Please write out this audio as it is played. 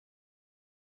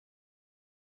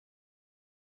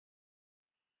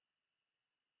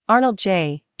Arnold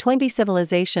J., Toynbee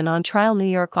Civilization on Trial, New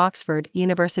York, Oxford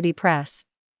University Press.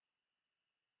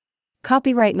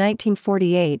 Copyright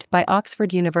 1948 by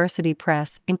Oxford University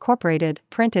Press, Incorporated,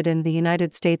 printed in the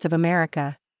United States of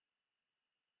America.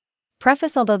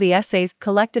 Preface. Although the essays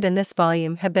collected in this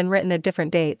volume have been written at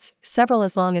different dates, several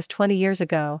as long as 20 years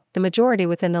ago, the majority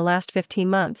within the last 15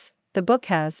 months, the book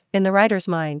has, in the writer's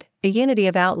mind, a unity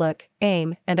of outlook,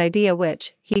 aim, and idea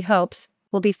which, he hopes,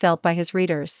 will be felt by his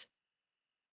readers.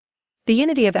 The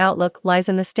unity of outlook lies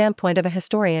in the standpoint of a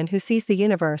historian who sees the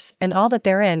universe and all that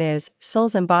therein is,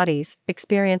 souls and bodies,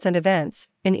 experience and events,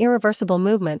 in irreversible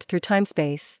movement through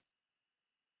time-space.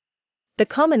 The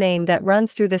common aim that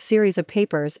runs through this series of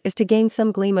papers is to gain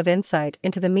some gleam of insight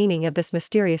into the meaning of this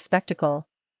mysterious spectacle.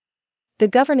 The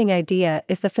governing idea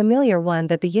is the familiar one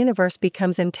that the universe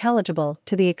becomes intelligible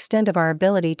to the extent of our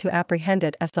ability to apprehend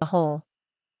it as a whole.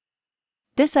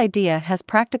 This idea has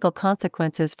practical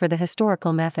consequences for the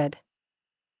historical method.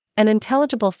 An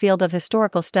intelligible field of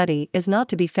historical study is not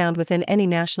to be found within any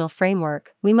national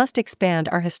framework. We must expand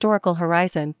our historical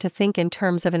horizon to think in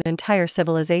terms of an entire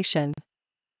civilization.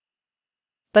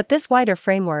 But this wider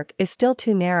framework is still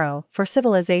too narrow, for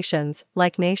civilizations,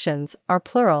 like nations, are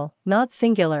plural, not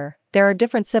singular. There are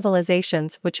different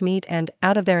civilizations which meet and,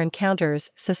 out of their encounters,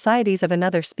 societies of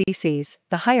another species,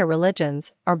 the higher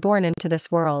religions, are born into this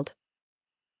world.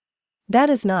 That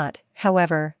is not,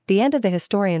 however, the end of the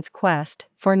historian's quest,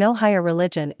 for no higher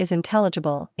religion is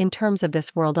intelligible in terms of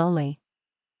this world only.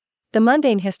 The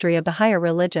mundane history of the higher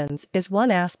religions is one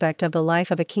aspect of the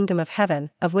life of a kingdom of heaven,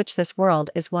 of which this world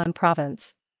is one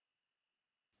province.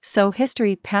 So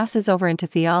history passes over into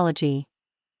theology.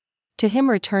 To him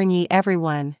return ye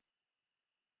everyone.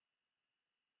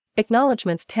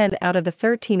 Acknowledgements. 10 out of the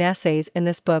 13 essays in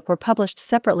this book were published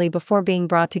separately before being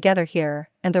brought together here,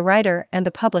 and the writer and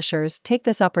the publishers take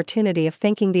this opportunity of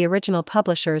thanking the original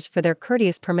publishers for their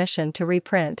courteous permission to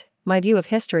reprint. My View of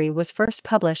History was first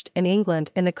published in England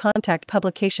in the Contact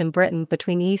publication Britain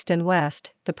between East and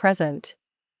West, the present.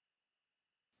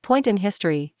 Point in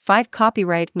History. 5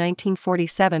 Copyright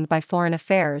 1947 by Foreign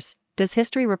Affairs. Does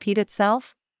history repeat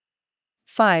itself?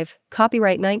 5.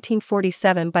 Copyright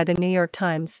 1947 by the New York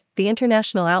Times. The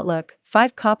International Outlook.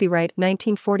 5 Copyright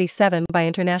 1947 by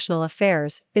International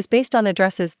Affairs is based on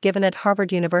addresses given at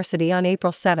Harvard University on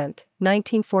April 7,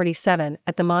 1947,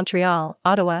 at the Montreal,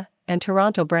 Ottawa, and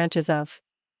Toronto branches of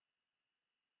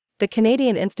the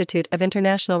Canadian Institute of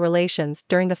International Relations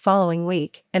during the following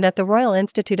week, and at the Royal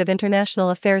Institute of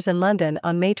International Affairs in London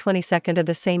on May 22 of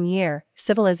the same year.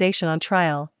 Civilization on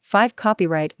Trial. 5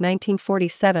 Copyright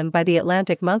 1947 by The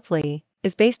Atlantic Monthly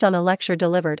is based on a lecture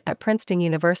delivered at Princeton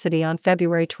University on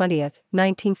February 20,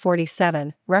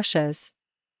 1947, Russia's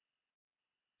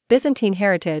Byzantine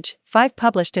Heritage. 5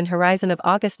 published in Horizon of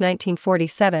August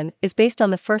 1947 is based on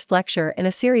the first lecture in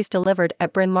a series delivered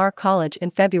at Bryn Mawr College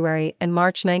in February and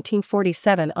March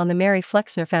 1947 on the Mary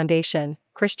Flexner Foundation,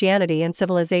 Christianity and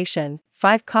Civilization.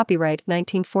 5 Copyright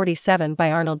 1947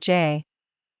 by Arnold J.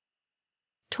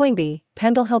 Toynbee,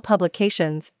 Pendle Hill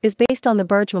Publications, is based on the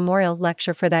Burge Memorial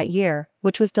Lecture for that year,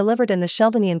 which was delivered in the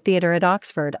Sheldonian Theatre at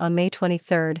Oxford on May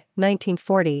 23,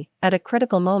 1940, at a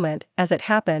critical moment, as it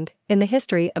happened, in the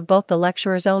history of both the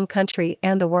lecturer's own country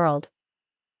and the world.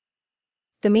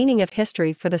 The Meaning of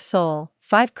History for the Soul.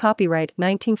 5 Copyright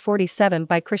 1947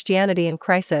 by Christianity in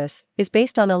Crisis, is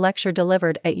based on a lecture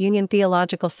delivered at Union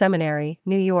Theological Seminary,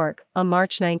 New York, on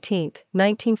March 19,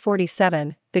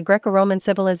 1947. The Greco-Roman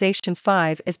Civilization.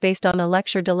 5 is based on a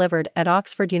lecture delivered at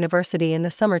Oxford University in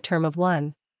the summer term of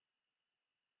 1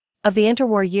 of the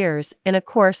interwar years, in a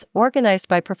course organized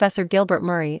by Professor Gilbert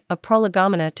Murray of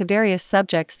Prolegomena to various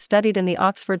subjects studied in the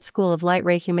Oxford School of Light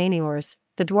Ray Humaniores.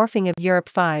 The Dwarfing of Europe.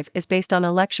 5 is based on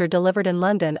a lecture delivered in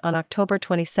London on October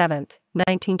 27,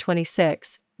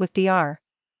 1926, with Dr.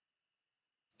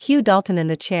 Hugh Dalton in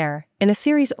the chair, in a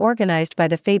series organized by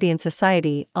the Fabian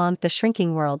Society on The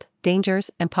Shrinking World,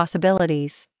 Dangers and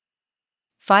Possibilities.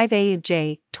 5 A.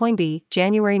 J. Toynbee,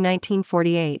 January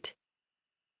 1948.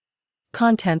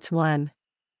 Contents. 1.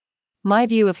 My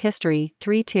View of History.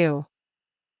 3-2.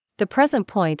 The Present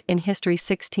Point in History.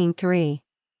 16-3.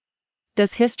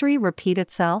 Does history repeat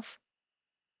itself?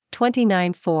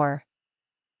 29-4.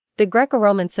 The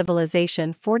Greco-Roman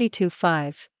Civilization.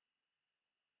 42-5.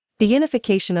 The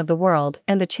Unification of the World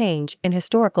and the Change in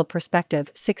Historical Perspective.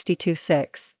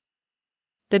 62-6.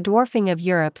 The Dwarfing of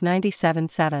Europe.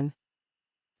 97-7.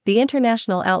 The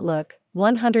International Outlook.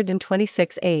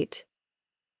 126-8.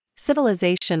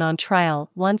 Civilization on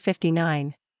Trial.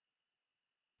 159.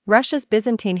 Russia's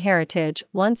Byzantine Heritage.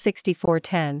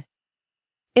 164-10.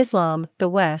 Islam, the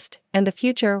West, and the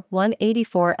Future.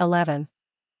 184-11.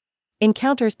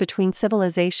 Encounters between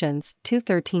Civilizations,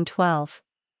 2:13-12.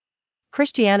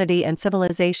 Christianity and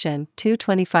Civilization,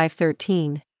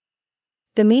 2:25-13.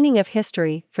 The Meaning of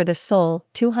History, for the Soul,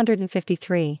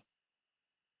 253.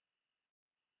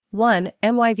 1.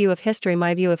 My view of history.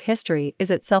 My view of history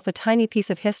is itself a tiny piece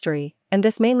of history, and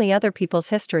this mainly other people's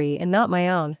history and not my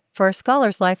own, for a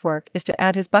scholar's lifework is to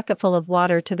add his bucketful of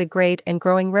water to the great and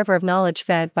growing river of knowledge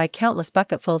fed by countless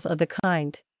bucketfuls of the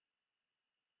kind.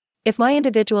 If my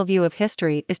individual view of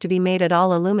history is to be made at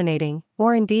all illuminating,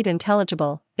 or indeed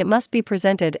intelligible, it must be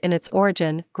presented in its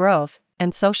origin, growth,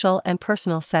 and social and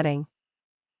personal setting.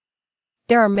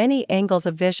 There are many angles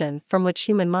of vision from which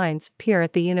human minds peer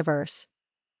at the universe.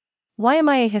 Why am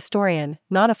I a historian,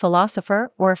 not a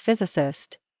philosopher or a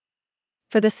physicist?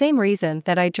 For the same reason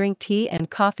that I drink tea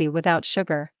and coffee without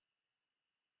sugar.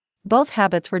 Both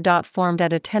habits were formed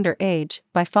at a tender age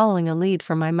by following a lead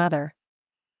from my mother.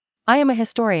 I am a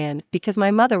historian because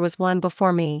my mother was one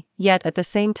before me, yet at the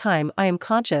same time I am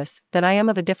conscious that I am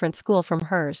of a different school from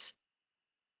hers.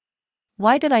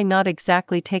 Why did I not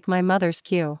exactly take my mother's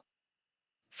cue?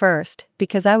 First,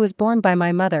 because I was born by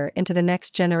my mother into the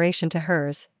next generation to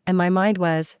hers, and my mind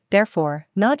was, therefore,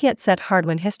 not yet set hard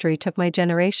when history took my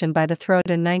generation by the throat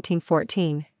in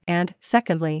 1914, and,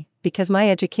 secondly, because my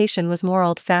education was more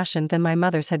old-fashioned than my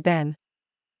mother's had been.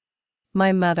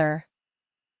 My mother,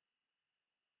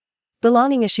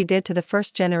 belonging as she did to the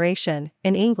first generation,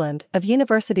 in England, of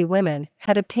university women,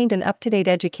 had obtained an up-to-date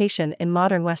education in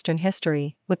modern Western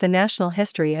history, with the national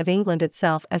history of England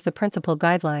itself as the principal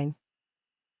guideline.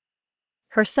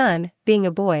 Her son, being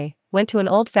a boy, went to an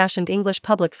old-fashioned English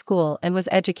public school and was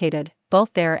educated,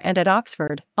 both there and at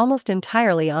Oxford, almost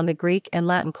entirely on the Greek and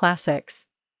Latin classics.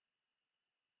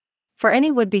 For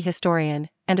any would-be historian,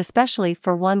 and especially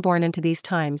for one born into these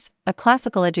times, a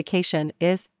classical education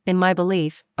is, in my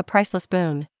belief, a priceless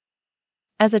boon.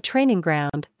 As a training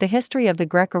ground, the history of the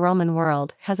Greco-Roman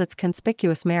world has its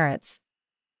conspicuous merits.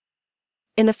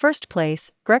 In the first place,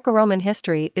 Greco-Roman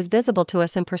history is visible to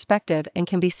us in perspective and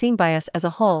can be seen by us as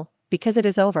a whole, because it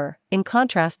is over, in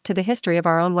contrast to the history of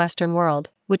our own Western world,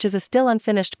 which is a still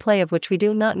unfinished play of which we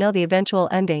do not know the eventual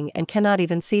ending and cannot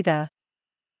even see the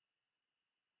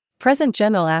present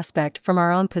general aspect from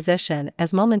our own position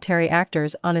as momentary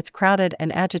actors on its crowded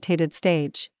and agitated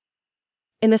stage.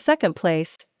 In the second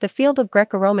place, the field of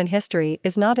Greco-Roman history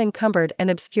is not encumbered and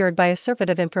obscured by a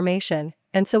surfeit of information,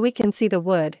 and so we can see the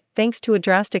wood, thanks to a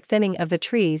drastic thinning of the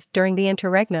trees during the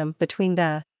interregnum between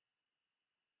the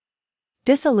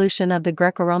dissolution of the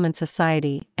Greco-Roman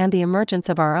society and the emergence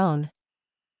of our own.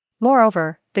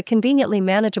 Moreover, the conveniently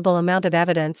manageable amount of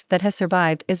evidence that has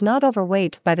survived is not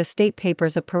overweight by the state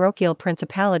papers of parochial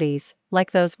principalities,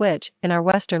 like those which, in our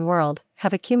Western world,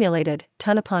 have accumulated,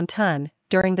 ton upon ton,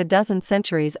 during the dozen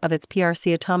centuries of its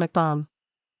PRC atomic bomb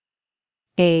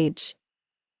age.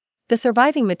 The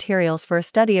surviving materials for a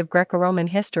study of Greco-Roman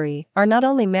history are not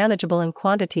only manageable in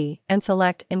quantity and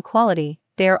select in quality,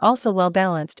 they are also well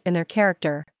balanced in their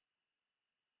character.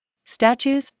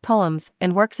 Statues, poems,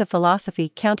 and works of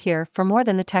philosophy count here for more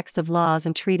than the texts of laws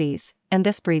and treaties, and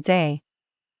this breeds a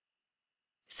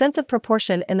sense of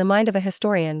proportion in the mind of a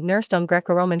historian nursed on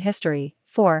Greco-Roman history,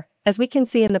 for, as we can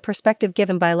see in the perspective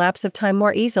given by lapse of time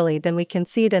more easily than we can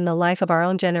see it in the life of our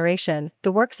own generation,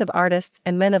 the works of artists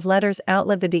and men of letters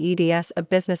outlive the deeds of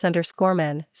business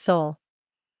men, soldiers,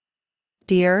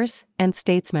 and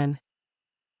statesmen.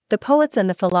 The poets and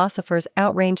the philosophers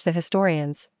outrange the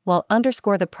historians, while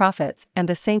underscore the prophets and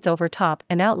the saints overtop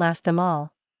and outlast them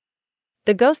all.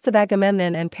 The ghosts of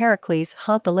Agamemnon and Pericles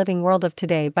haunt the living world of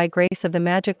today by grace of the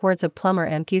magic words of Plummer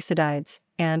and Thucydides,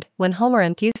 and, when Homer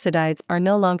and Thucydides are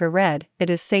no longer read, it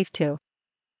is safe to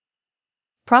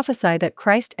prophesy that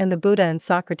Christ and the Buddha and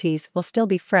Socrates will still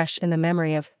be fresh in the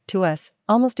memory of, to us,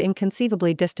 almost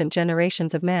inconceivably distant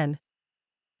generations of men.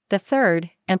 The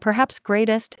third, and perhaps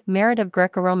greatest, merit of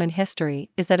Greco-Roman history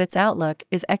is that its outlook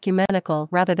is ecumenical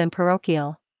rather than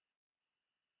parochial.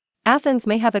 Athens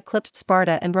may have eclipsed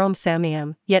Sparta and Rome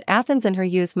Samium, yet Athens in her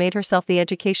youth made herself the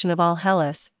education of all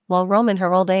Hellas, while Rome in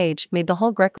her old age made the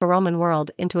whole Greco-Roman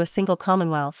world into a single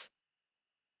commonwealth.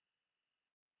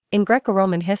 In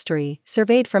Greco-Roman history,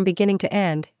 surveyed from beginning to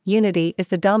end, unity is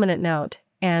the dominant note,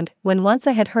 and, when once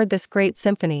I had heard this great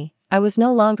symphony, I was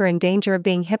no longer in danger of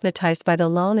being hypnotized by the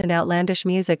lone and outlandish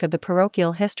music of the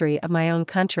parochial history of my own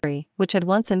country, which had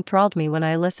once enthralled me when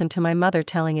I listened to my mother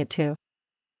telling it to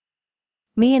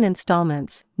me in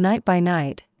installments, night by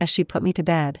night, as she put me to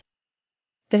bed.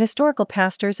 The historical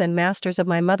pastors and masters of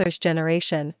my mother's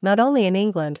generation, not only in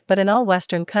England but in all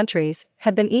Western countries,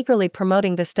 had been eagerly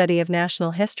promoting the study of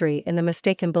national history in the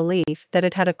mistaken belief that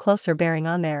it had a closer bearing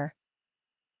on their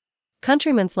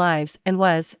countrymen's lives and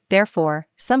was, therefore,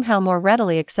 somehow more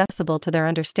readily accessible to their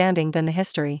understanding than the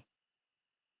history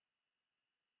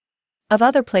of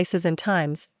other places and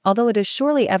times, although it is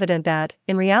surely evident that,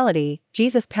 in reality,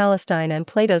 Jesus' Palestine and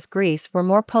Plato's Greece were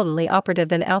more potently operative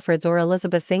than Alfred's or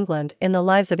Elizabeth's England in the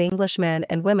lives of English men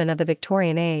and women of the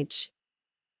Victorian age.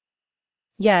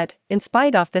 Yet, in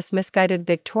spite of this misguided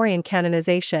Victorian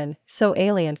canonization, so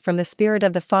alien from the spirit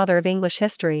of the father of English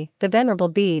history, the Venerable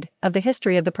Bede, of the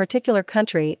history of the particular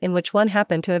country in which one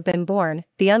happened to have been born,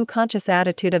 the unconscious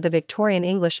attitude of the Victorian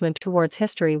Englishman towards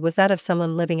history was that of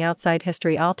someone living outside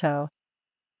history alto.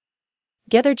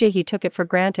 He took it for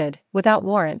granted, without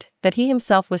warrant, that he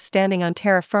himself was standing on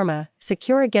terra firma,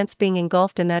 secure against being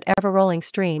engulfed in that ever-rolling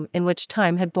stream in which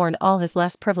time had borne all his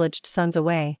less privileged sons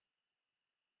away.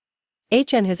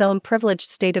 In his own privileged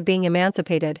state of being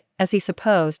emancipated, as he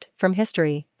supposed, from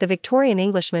history, the Victorian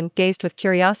Englishman gazed with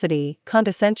curiosity,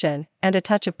 condescension, and a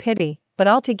touch of pity, but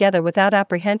altogether without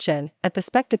apprehension, at the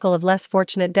spectacle of less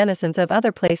fortunate denizens of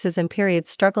other places and periods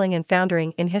struggling and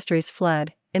foundering in history's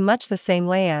flood, in much the same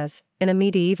way as, in a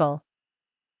medieval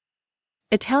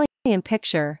Italian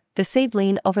picture, the saved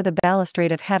lean over the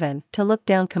balustrade of heaven to look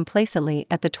down complacently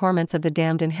at the torments of the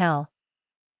damned in hell.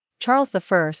 Charles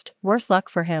I, worse luck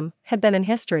for him, had been in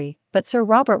history, but Sir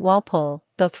Robert Walpole,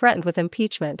 though threatened with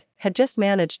impeachment, had just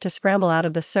managed to scramble out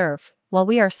of the surf, while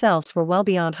we ourselves were well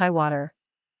beyond high water.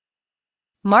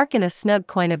 Mark in a snug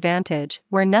coign of vantage,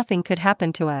 where nothing could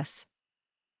happen to us.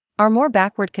 Our more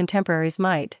backward contemporaries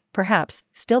might, perhaps,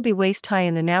 still be waist-high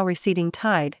in the now receding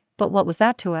tide, but what was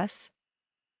that to us?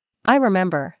 I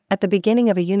remember, at the beginning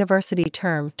of a university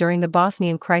term during the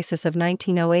Bosnian crisis of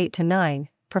 1908-9,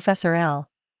 Professor L.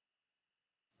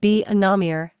 B.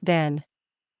 Namir, then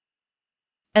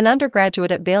an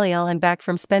undergraduate at Balliol and back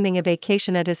from spending a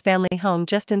vacation at his family home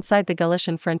just inside the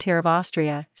Galician frontier of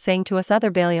Austria, saying to us other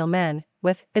Balliol men,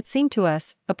 with, it seemed to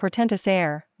us, a portentous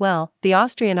air, well, the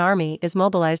Austrian army is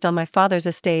mobilized on my father's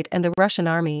estate and the Russian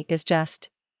army is just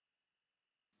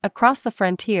across the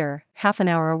frontier, half an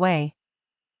hour away.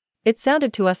 It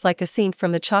sounded to us like a scene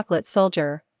from The Chocolate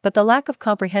Soldier, but the lack of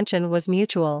comprehension was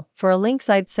mutual, for a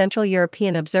lynx-eyed Central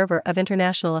European observer of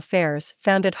international affairs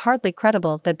found it hardly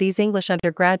credible that these English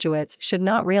undergraduates should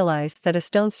not realize that a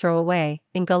stone's throw away,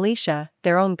 in Galicia,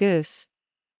 their own goose,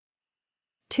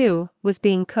 too, was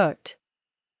being cooked.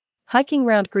 Hiking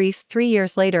round Greece 3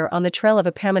 years later on the trail of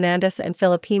Epaminondas and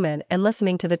Philopoemen and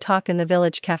listening to the talk in the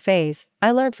village cafes,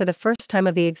 I learned for the first time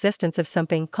of the existence of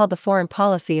something called the foreign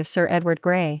policy of Sir Edward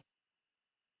Grey.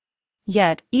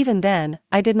 Yet, even then,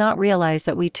 I did not realize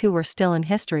that we too were still in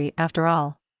history after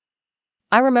all.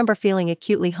 I remember feeling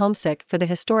acutely homesick for the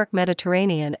historic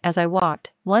Mediterranean as I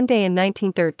walked, one day in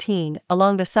 1913,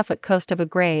 along the Suffolk coast of a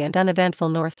grey and uneventful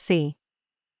North Sea.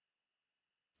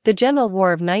 The General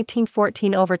War of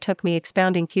 1914 overtook me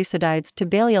expounding Thucydides to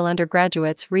Balliol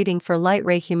undergraduates reading for light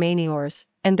ray humaniores,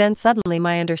 and then suddenly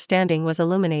my understanding was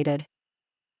illuminated.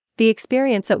 The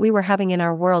experience that we were having in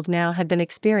our world now had been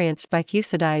experienced by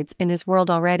Thucydides in his world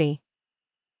already.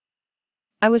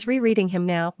 I was rereading him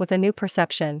now with a new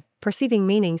perception, perceiving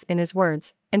meanings in his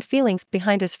words, and feelings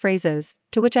behind his phrases,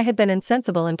 to which I had been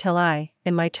insensible until I,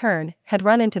 in my turn, had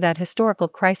run into that historical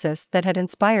crisis that had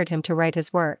inspired him to write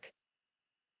his work.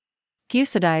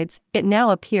 Thucydides, it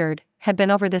now appeared, had been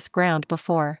over this ground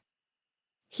before.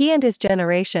 He and his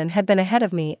generation had been ahead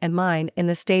of me and mine in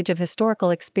the stage of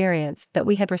historical experience that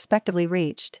we had respectively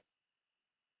reached.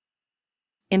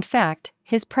 In fact,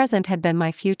 his present had been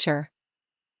my future.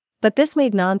 But this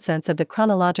made nonsense of the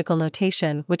chronological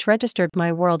notation which registered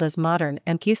my world as modern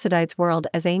and Thucydides' world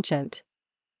as ancient.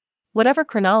 Whatever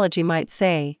chronology might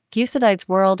say, Thucydides'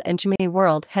 world and Jimmy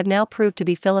world had now proved to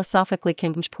be philosophically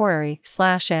contemporary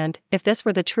and, if this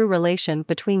were the true relation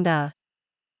between the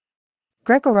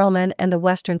Greco-Roman and the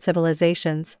Western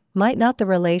civilizations, might not the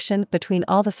relation between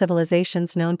all the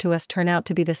civilizations known to us turn out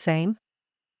to be the same?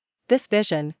 This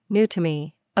vision, new to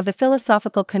me, of the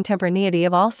philosophical contemporaneity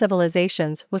of all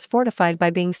civilizations was fortified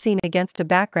by being seen against a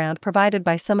background provided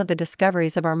by some of the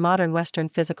discoveries of our modern Western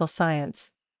physical science.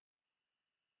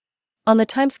 On the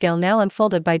timescale now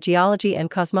unfolded by geology and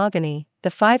cosmogony, the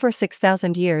 5,000 or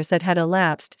 6,000 years that had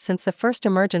elapsed since the first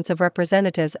emergence of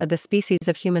representatives of the species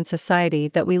of human society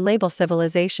that we label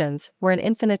civilizations were an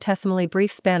infinitesimally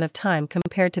brief span of time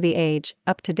compared to the age,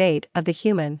 up to date, of the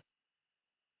human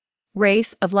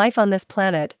race, of life on this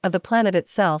planet, of the planet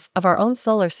itself, of our own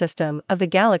solar system, of the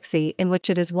galaxy in which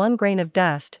it is one grain of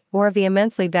dust, or of the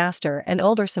immensely vaster and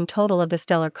older sum total of the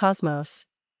stellar cosmos.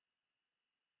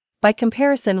 By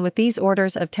comparison with these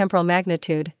orders of temporal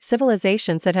magnitude,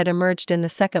 civilizations that had emerged in the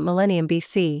 2nd millennium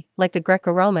BC, like the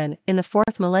Greco-Roman, in the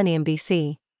 4th millennium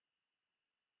BC,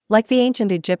 like the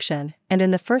ancient Egyptian, and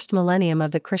in the first millennium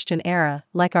of the Christian era,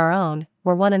 like our own,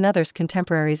 were one another's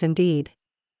contemporaries indeed.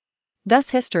 Thus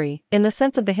history, in the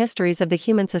sense of the histories of the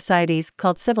human societies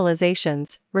called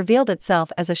civilizations, revealed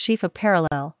itself as a sheaf of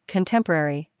parallel,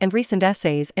 contemporary, and recent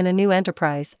essays in a new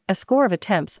enterprise, a score of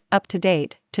attempts, up to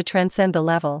date, to transcend the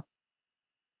level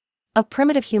of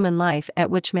primitive human life at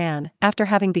which man, after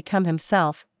having become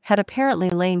himself, had apparently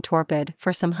lain torpid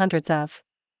for some hundreds of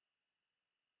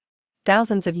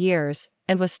thousands of years,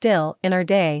 and was still, in our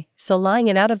day, so lying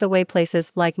in out-of-the-way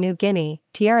places like New Guinea,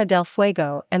 Tierra del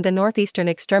Fuego and the northeastern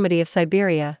extremity of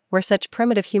Siberia, where such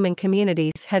primitive human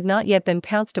communities had not yet been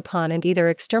pounced upon and either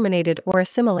exterminated or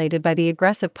assimilated by the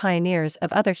aggressive pioneers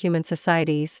of other human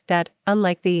societies that,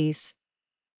 unlike these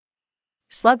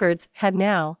sluggards, had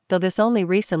now, though this only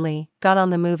recently, got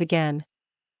on the move again.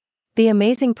 The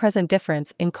amazing present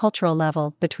difference in cultural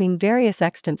level between various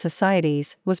extant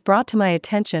societies was brought to my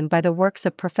attention by the works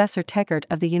of Professor Tegart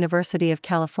of the University of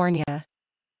California.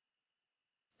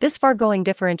 This far-going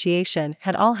differentiation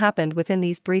had all happened within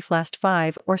these brief last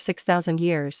 5,000 or 6,000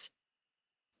 years.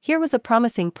 Here was a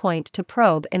promising point to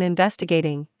probe in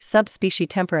investigating, sub specie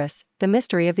temporis, the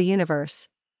mystery of the universe.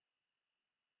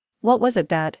 What was it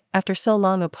that, after so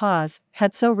long a pause,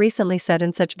 had so recently set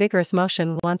in such vigorous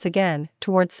motion once again,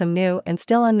 towards some new and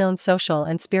still unknown social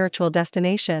and spiritual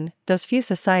destination, those few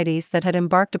societies that had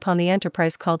embarked upon the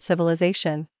enterprise called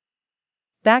civilization?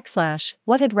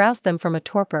 What had roused them from a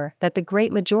torpor that the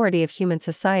great majority of human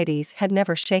societies had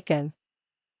never shaken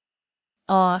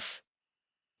off?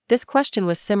 This question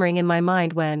was simmering in my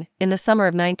mind when, in the summer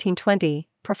of 1920,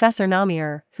 Professor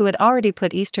Namier, who had already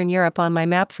put Eastern Europe on my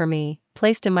map for me,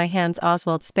 placed in my hands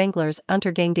Oswald Spengler's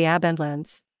Untergang der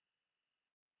Abendlands.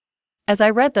 As I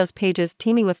read those pages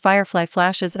teeming with firefly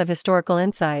flashes of historical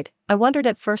insight, I wondered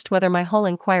at first whether my whole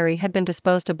inquiry had been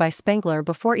disposed of by Spengler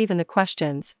before even the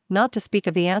questions, not to speak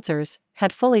of the answers,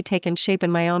 had fully taken shape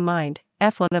in my own mind.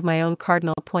 One of my own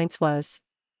cardinal points was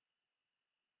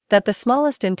that the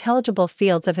smallest intelligible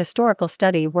fields of historical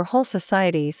study were whole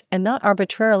societies and not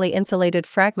arbitrarily insulated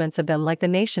fragments of them like the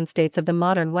nation-states of the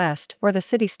modern West or the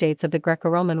city-states of the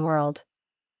Greco-Roman world.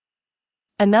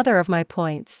 Another of my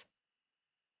points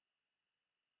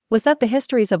was that the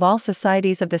histories of all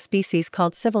societies of the species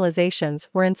called civilizations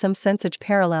were in some sense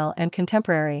parallel and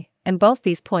contemporary, and both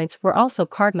these points were also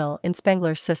cardinal in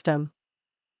Spengler's system.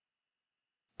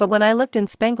 But when I looked in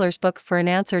Spengler's book for an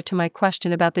answer to my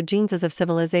question about the genesis of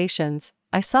civilizations,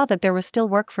 I saw that there was still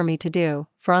work for me to do,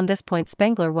 for on this point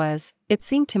Spengler was, it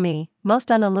seemed to me, most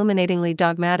unilluminatingly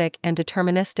dogmatic and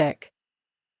deterministic.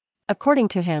 According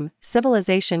to him,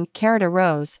 civilization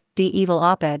arose, de evil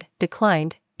oped,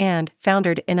 declined, and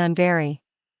foundered in unvary.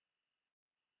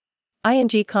 Ing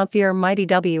confier mighty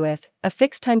wth, a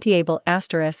fixed timetable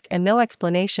asterisk, and no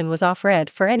explanation was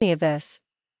offered for any of this.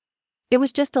 It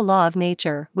was just a law of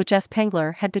nature which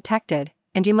Spengler had detected,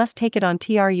 and you must take it on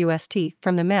trust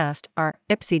from the mast,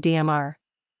 ipsi dmr.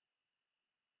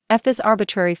 This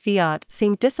arbitrary fiat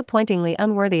seemed disappointingly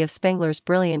unworthy of Spengler's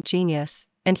brilliant genius,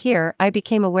 and here I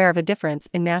became aware of a difference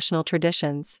in national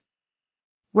traditions.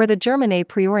 Where the German a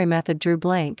priori method drew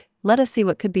blank, let us see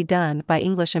what could be done by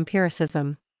English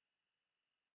empiricism.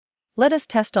 Let us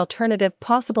test alternative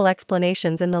possible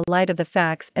explanations in the light of the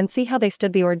facts and see how they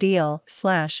stood the ordeal.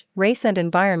 Race and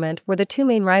environment were the two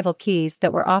main rival keys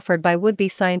that were offered by would-be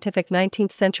scientific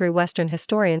 19th century Western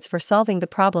historians for solving the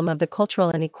problem of the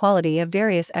cultural inequality of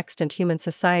various extant human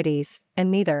societies,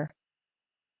 and neither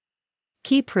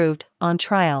key proved, on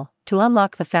trial, to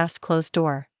unlock the fast-closed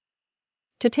door.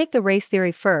 To take the race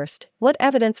theory first, what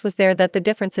evidence was there that the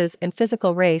differences in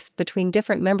physical race between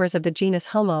different members of the genus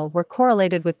Homo were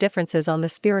correlated with differences on the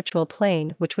spiritual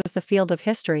plane, which was the field of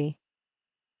history?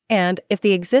 And, if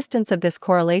the existence of this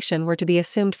correlation were to be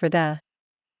assumed for the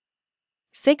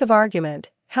sake of argument,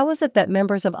 how was it that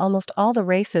members of almost all the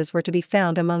races were to be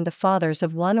found among the fathers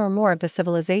of one or more of the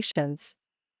civilizations?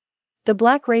 The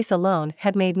black race alone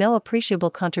had made no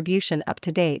appreciable contribution up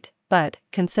to date, but,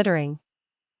 considering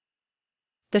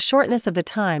the shortness of the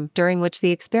time during which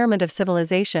the experiment of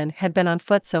civilization had been on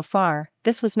foot so far,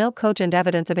 this was no cogent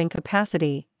evidence of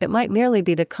incapacity. It might merely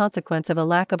be the consequence of a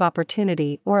lack of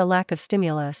opportunity or a lack of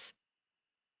stimulus.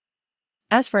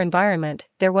 As for environment,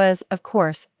 there was, of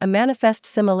course, a manifest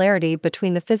similarity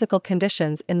between the physical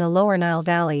conditions in the lower Nile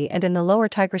Valley and in the lower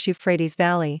Tigris-Euphrates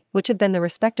Valley, which had been the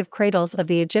respective cradles of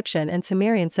the Egyptian and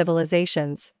Sumerian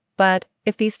civilizations. But,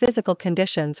 if these physical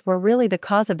conditions were really the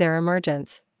cause of their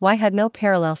emergence, why had no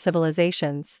parallel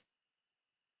civilizations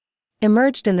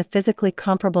emerged in the physically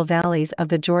comparable valleys of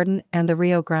the Jordan and the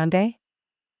Rio Grande?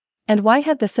 And why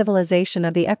had the civilization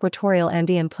of the equatorial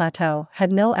Andean plateau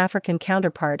had no African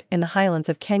counterpart in the highlands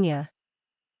of Kenya?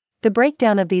 The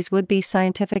breakdown of these would-be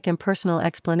scientific and personal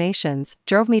explanations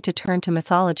drove me to turn to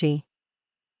mythology.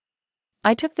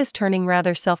 I took this turning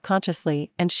rather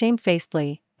self-consciously and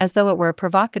shamefacedly, as though it were a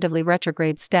provocatively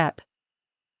retrograde step.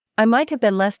 I might have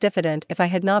been less diffident if I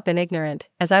had not been ignorant,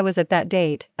 as I was at that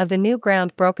date, of the new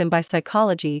ground broken by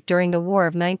psychology during the War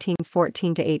of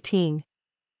 1914-18.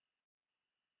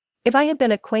 If I had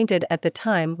been acquainted at the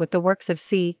time with the works of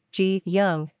C. G.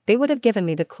 Jung, they would have given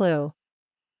me the clue.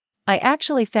 I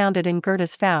actually found it in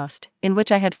Goethe's Faust, in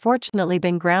which I had fortunately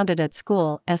been grounded at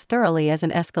school as thoroughly as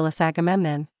in Aeschylus'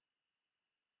 Agamemnon.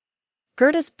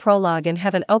 Goethe's prologue in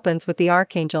Heaven opens with the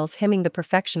archangels hymning the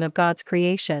perfection of God's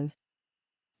creation.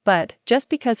 But, just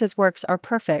because his works are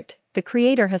perfect, the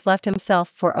Creator has left himself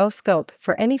for scope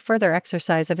for any further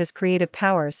exercise of his creative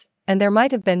powers, and there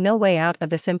might have been no way out of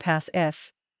this impasse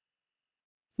if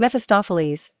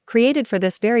Mephistopheles, created for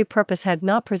this very purpose, had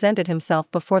not presented himself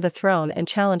before the throne and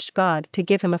challenged God to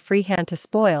give him a free hand to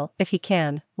spoil, if he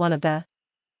can, one of the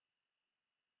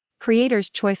Creator's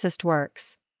choicest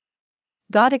works.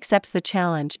 God accepts the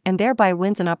challenge and thereby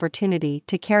wins an opportunity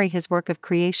to carry his work of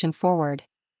creation forward.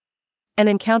 An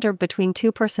encounter between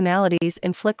two personalities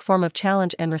in flick form of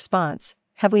challenge and response.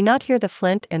 Have we not here the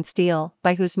flint and steel,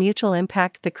 by whose mutual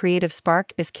impact the creative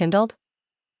spark is kindled?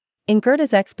 In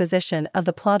Goethe's exposition of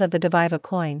the plot of the Diviva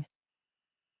coin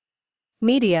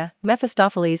Media,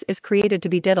 Mephistopheles is created to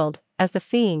be diddled, as the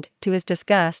fiend, to his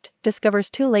disgust,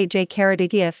 discovers too late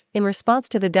if, in response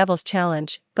to the devil's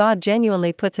challenge, God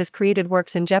genuinely puts his created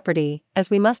works in jeopardy,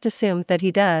 as we must assume that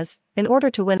he does, in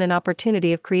order to win an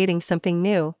opportunity of creating something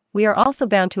new. We are also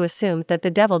bound to assume that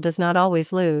the devil does not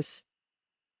always lose.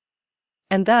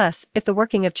 And thus, if the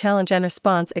working of challenge and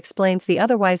response explains the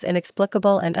otherwise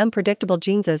inexplicable and unpredictable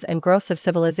genesis and growths of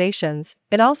civilizations,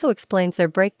 it also explains their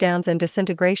breakdowns and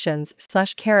disintegrations.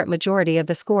 Majority of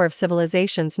the score of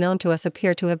civilizations known to us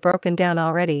appear to have broken down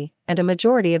already, and a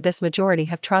majority of this majority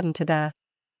have trodden to the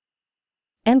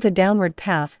end the downward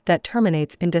path that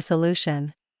terminates in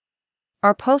dissolution.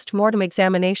 Our post-mortem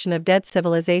examination of dead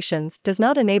civilizations does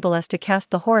not enable us to cast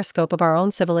the horoscope of our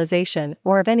own civilization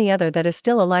or of any other that is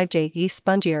still alive.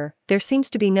 Spongier, there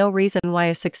seems to be no reason why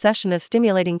a succession of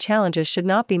stimulating challenges should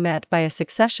not be met by a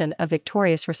succession of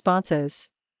victorious responses.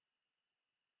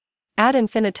 Ad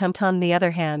infinitum. On the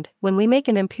other hand, when we make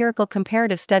an empirical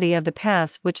comparative study of the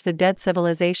paths which the dead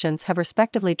civilizations have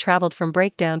respectively traveled from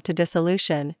breakdown to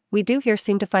dissolution, we do here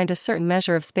seem to find a certain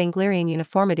measure of Spenglerian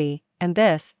uniformity, and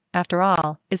this, after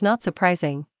all, is not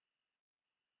surprising.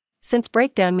 Since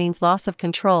breakdown means loss of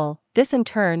control, this in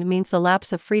turn means the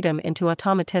lapse of freedom into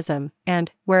automatism,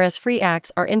 and, whereas free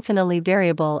acts are infinitely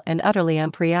variable and utterly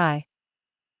unpredictable,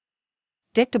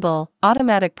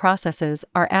 automatic processes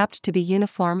are apt to be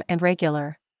uniform and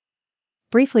regular.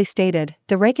 Briefly stated,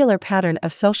 the regular pattern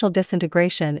of social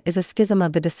disintegration is a schism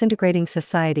of the disintegrating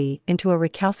society into a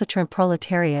recalcitrant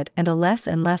proletariat and a less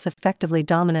and less effectively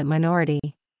dominant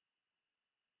minority.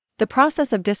 The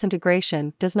process of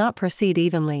disintegration does not proceed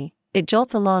evenly, it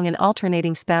jolts along in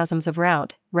alternating spasms of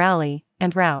rout, rally,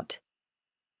 and rout.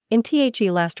 In the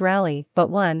last rally,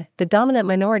 but one, the dominant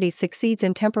minority succeeds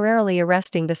in temporarily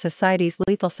arresting the society's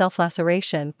lethal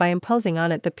self-laceration by imposing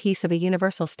on it the peace of a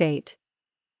universal state.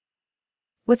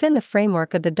 Within the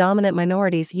framework of the dominant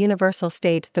minority's universal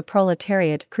state, the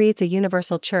proletariat creates a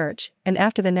universal church, and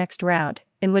after the next rout,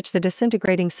 in which the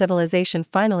disintegrating civilization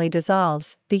finally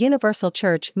dissolves, the universal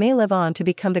church may live on to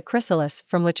become the chrysalis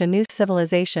from which a new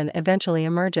civilization eventually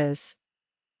emerges.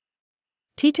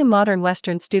 To modern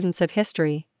Western students of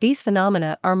history, these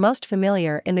phenomena are most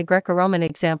familiar in the Greco-Roman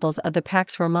examples of the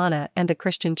Pax Romana and the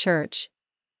Christian Church.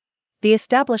 The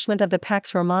establishment of the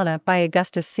Pax Romana by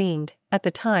Augustus seemed, at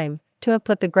the time, to have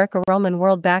put the Greco-Roman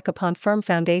world back upon firm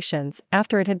foundations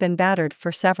after it had been battered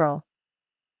for several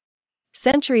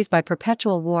centuries by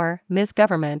perpetual war,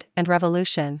 misgovernment, and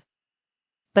revolution.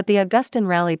 But the Augustan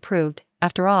rally proved,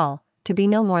 after all, to be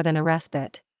no more than a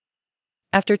respite.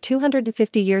 After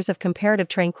 250 years of comparative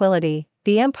tranquility,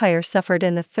 the empire suffered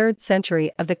in the 3rd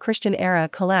century of the Christian era a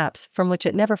collapse from which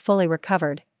it never fully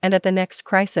recovered, and at the next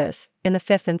crisis, in the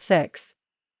 5th and 6th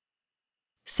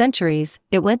centuries,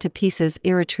 it went to pieces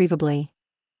irretrievably.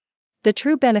 The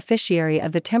true beneficiary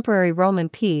of the temporary Roman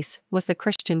peace was the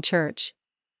Christian Church.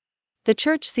 The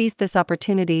Church seized this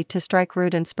opportunity to strike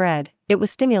root and spread. It was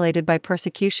stimulated by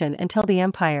persecution until the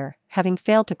empire, having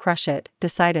failed to crush it,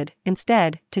 decided,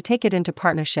 instead, to take it into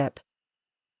partnership.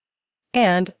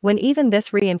 And, when even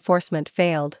this reinforcement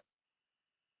failed,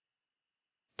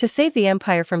 To save the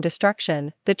empire from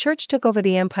destruction, the church took over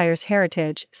the empire's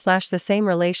heritage. The same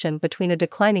relation between a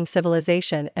declining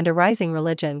civilization and a rising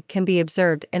religion can be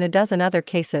observed in a dozen other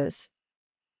cases.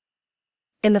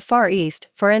 In the Far East,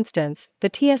 for instance, the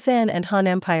Tian and Han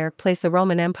Empire plays the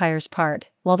Roman Empire's part,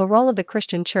 while the role of the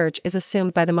Christian Church is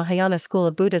assumed by the Mahayana school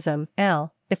of Buddhism.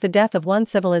 If the death of one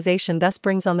civilization thus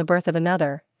brings on the birth of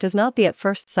another, does not the at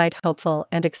first sight hopeful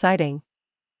and exciting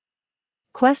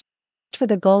quest for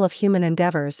the goal of human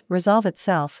endeavors resolve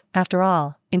itself, after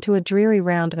all, into a dreary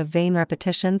round of vain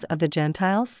repetitions of the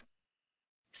Gentiles?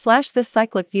 This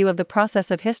cyclic view of the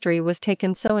process of history was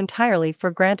taken so entirely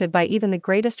for granted by even the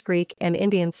greatest Greek and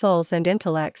Indian souls and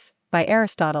intellects, by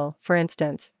Aristotle, for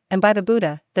instance, and by the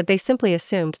Buddha, that they simply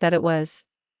assumed that it was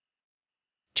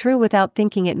true without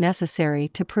thinking it necessary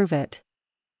to prove it.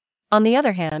 On the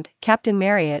other hand, Captain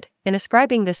Marryat, in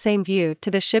ascribing the same view to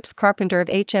the ship's carpenter of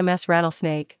HMS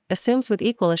Rattlesnake, assumes with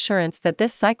equal assurance that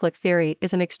this cyclic theory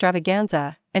is an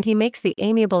extravaganza, and he makes the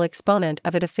amiable exponent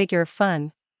of it a figure of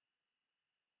fun.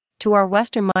 To our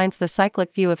Western minds, the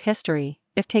cyclic view of history,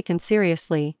 if taken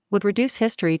seriously, would reduce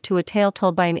history to a tale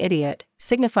told by an idiot,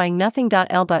 signifying nothing.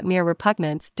 But mere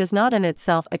repugnance does not in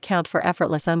itself account for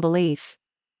effortless unbelief.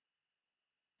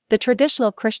 The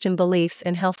traditional Christian beliefs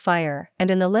in hellfire and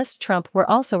in the list trump were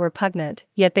also repugnant,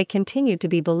 yet they continued to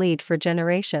be believed for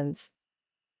generations.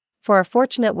 For our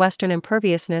fortunate Western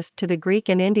imperviousness to the Greek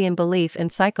and Indian belief in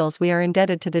cycles, we are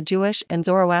indebted to the Jewish and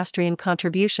Zoroastrian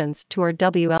contributions to our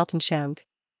Weltanschauung.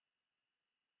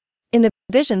 In the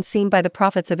visions seen by the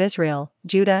prophets of Israel,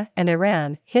 Judah, and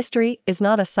Iran, history is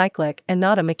not a cyclic and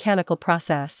not a mechanical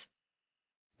process.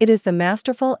 It is the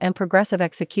masterful and progressive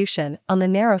execution, on the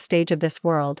narrow stage of this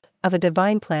world, of a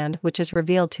divine plan which is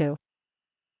revealed to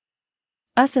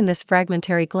us in this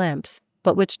fragmentary glimpse,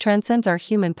 but which transcends our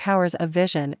human powers of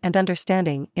vision and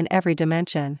understanding in every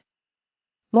dimension.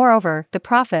 Moreover, the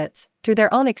prophets, through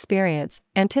their own experience,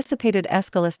 anticipated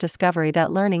Aeschylus' discovery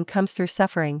that learning comes through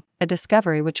suffering, a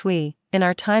discovery which we, in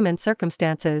our time and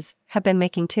circumstances, have been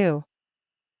making too.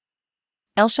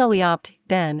 Shall we opt,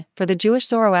 then, for the Jewish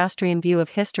Zoroastrian view of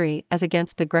history as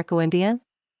against the Greco-Indian?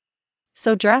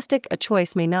 So drastic a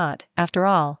choice may not, after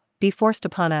all, be forced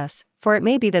upon us, for it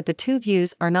may be that the two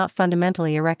views are not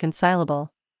fundamentally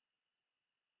irreconcilable.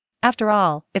 After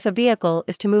all, if a vehicle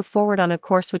is to move forward on a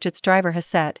course which its driver has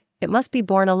set, it must be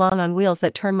borne along on wheels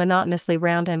that turn monotonously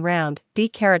round and round.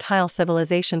 High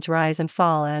civilizations rise and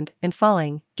fall and, in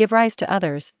falling, give rise to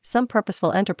others. Some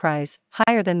purposeful enterprise,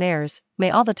 higher than theirs, may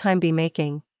all the time be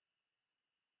making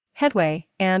headway,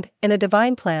 and, in a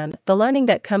divine plan, the learning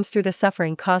that comes through the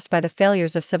suffering caused by the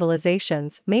failures of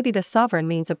civilizations may be the sovereign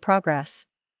means of progress.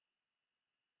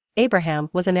 Abraham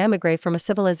was an emigre from a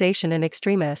civilization in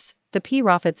extremis, the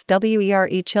prophets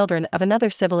were children of another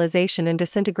civilization in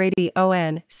disintegrating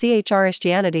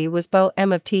Christianity was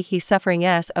of he suffering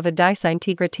s of a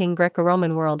disintegrating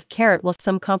Greco-Roman world. Will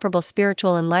some comparable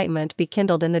spiritual enlightenment be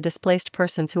kindled in the displaced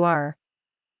persons who are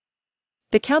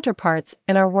the counterparts,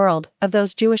 in our world, of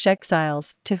those Jewish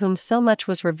exiles, to whom so much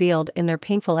was revealed in their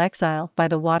painful exile by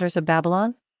the waters of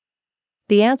Babylon?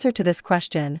 The answer to this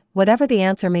question, whatever the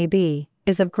answer may be,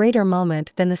 is of greater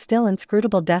moment than the still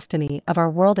inscrutable destiny of our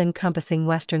world-encompassing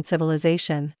Western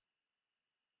civilization.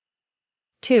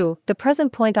 2. The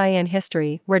present point in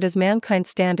history. Where does mankind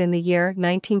stand in the year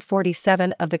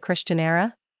 1947 of the Christian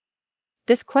era?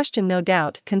 This question no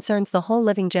doubt concerns the whole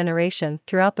living generation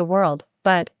throughout the world,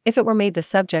 but, if it were made the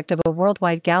subject of a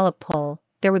worldwide Gallup poll,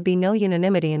 there would be no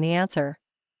unanimity in the answer.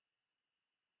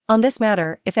 On this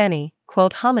matter, if any,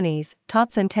 quod homines,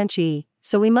 tot sententiae,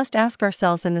 so we must ask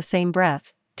ourselves in the same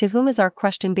breath, to whom is our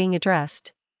question being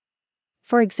addressed?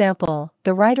 For example,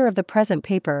 the writer of the present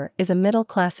paper is a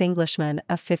middle-class Englishman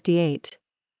of 58.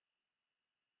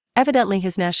 Evidently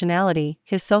his nationality,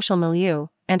 his social milieu,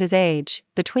 and his age,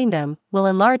 between them, will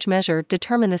in large measure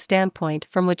determine the standpoint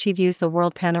from which he views the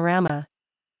world panorama.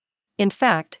 In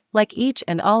fact, like each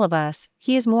and all of us,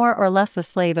 he is more or less the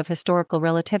slave of historical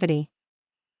relativity.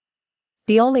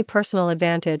 The only personal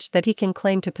advantage that he can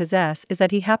claim to possess is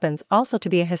that he happens also to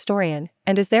be a historian,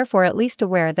 and is therefore at least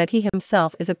aware that he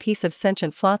himself is a piece of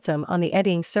sentient flotsam on the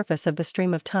eddying surface of the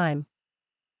stream of time.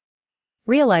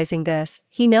 Realizing this,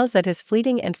 he knows that his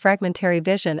fleeting and fragmentary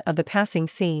vision of the passing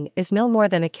scene is no more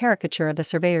than a caricature of the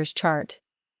surveyor's chart.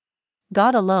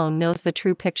 God alone knows the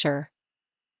true picture.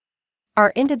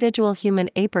 Our individual human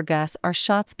apergus are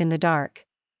shots in the dark.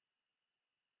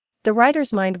 The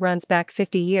writer's mind runs back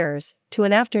 50 years, to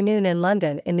an afternoon in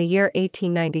London in the year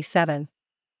 1897.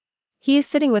 He is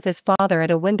sitting with his father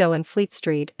at a window in Fleet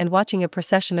Street and watching a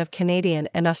procession of Canadian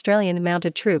and Australian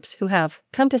mounted troops who have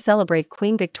come to celebrate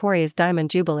Queen Victoria's Diamond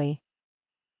Jubilee.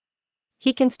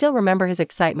 He can still remember his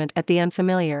excitement at the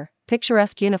unfamiliar,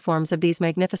 picturesque uniforms of these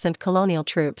magnificent colonial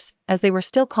troops, as they were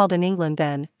still called in England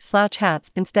then, slouch hats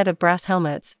instead of brass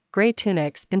helmets, grey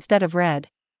tunics instead of red.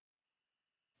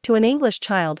 To an English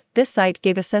child, this sight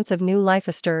gave a sense of new life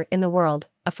astir in the world.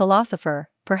 A philosopher,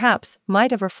 perhaps, might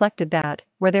have reflected that,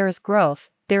 where there is growth,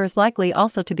 there is likely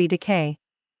also to be decay.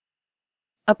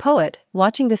 A poet,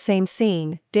 watching the same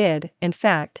scene, did, in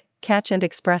fact, catch and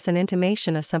express an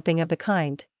intimation of something of the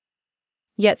kind.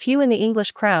 Yet few in the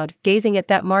English crowd, gazing at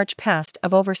that march past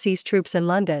of overseas troops in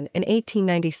London in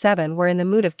 1897, were in the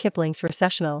mood of Kipling's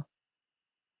Recessional.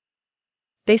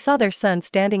 They saw their sun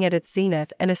standing at its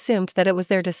zenith and assumed that it was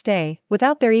there to stay,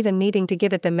 without their even needing to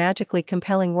give it the magically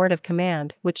compelling word of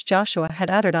command which Joshua had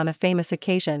uttered on a famous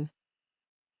occasion.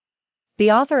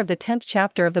 The author of the 10th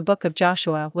chapter of the book of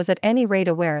Joshua was at any rate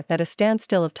aware that a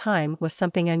standstill of time was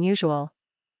something unusual.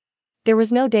 There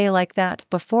was no day like that,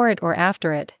 before it or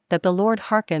after it, that the Lord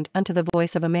hearkened unto the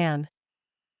voice of a man.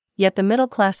 Yet the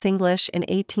middle-class English in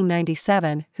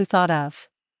 1897, who thought of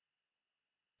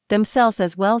themselves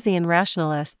as Wellesian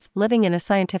rationalists living in a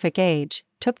scientific age,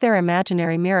 took their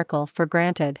imaginary miracle for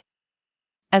granted.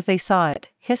 As they saw it,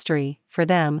 history, for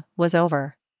them, was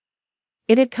over.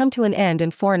 It had come to an end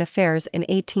in foreign affairs in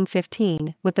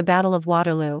 1815, with the Battle of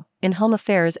Waterloo, in home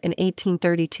affairs in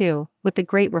 1832, with the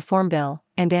Great Reform Bill,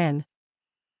 and in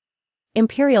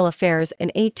imperial affairs in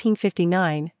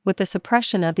 1859, with the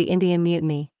suppression of the Indian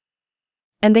Mutiny.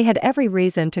 And they had every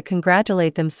reason to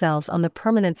congratulate themselves on the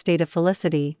permanent state of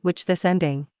felicity which this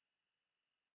ending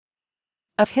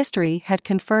of history had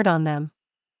conferred on them.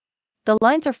 The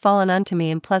lines are fallen unto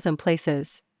me in pleasant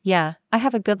places, yea, I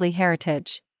have a goodly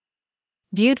heritage.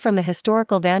 Viewed from the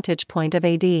historical vantage point of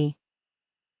A.D.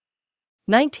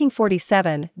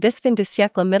 1947, this fin de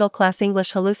siècle middle-class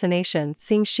English hallucination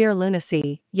seemed sheer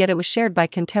lunacy, yet it was shared by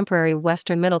contemporary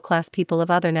Western middle-class people of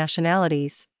other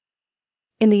nationalities.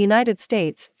 In the United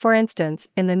States, for instance,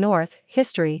 in the North,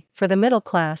 history, for the middle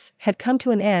class, had come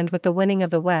to an end with the winning of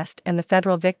the West and the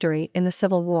federal victory in the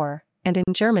Civil War, and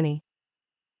in Germany,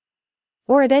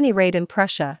 or at any rate in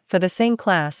Prussia, for the same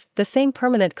class, the same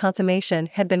permanent consummation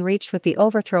had been reached with the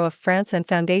overthrow of France and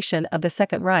foundation of the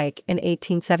Second Reich in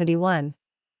 1871.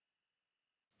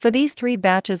 For these three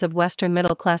batches of Western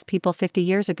middle-class people 50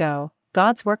 years ago,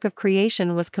 God's work of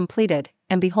creation was completed,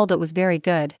 and behold, it was very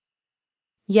good.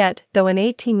 Yet, though in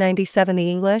 1897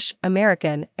 the English,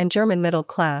 American, and German middle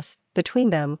class,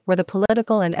 between them, were the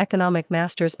political and economic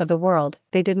masters of the world,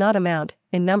 they did not amount,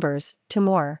 in numbers, to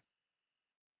more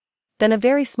than a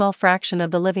very small fraction of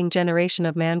the living generation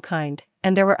of mankind,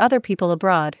 and there were other people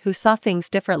abroad who saw things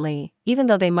differently, even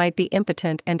though they might be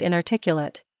impotent and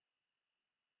inarticulate.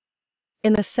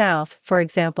 In the South, for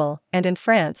example, and in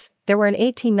France, there were in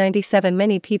 1897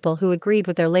 many people who agreed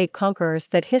with their late conquerors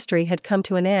that history had come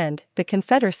to an end, the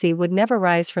Confederacy would never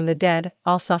rise from the dead,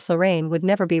 Alsace-Lorraine would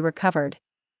never be recovered.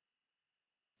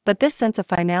 But this sense of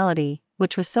finality,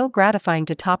 which was so gratifying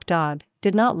to Top Dog,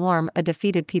 did not warm a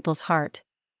defeated people's heart.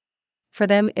 For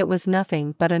them it was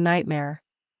nothing but a nightmare.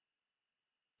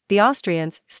 The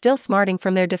Austrians, still smarting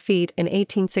from their defeat in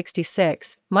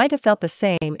 1866, might have felt the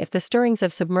same if the stirrings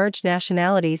of submerged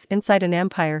nationalities inside an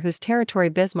empire whose territory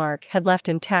Bismarck had left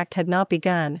intact had not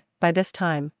begun, by this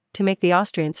time, to make the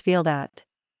Austrians feel that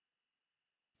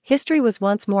history was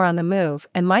once more on the move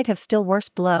and might have still worse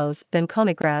blows than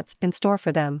Königgrätz in store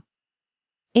for them.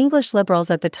 English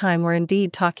liberals at the time were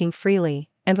indeed talking freely,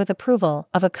 and with approval,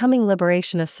 of a coming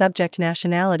liberation of subject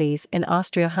nationalities in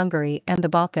Austria-Hungary and the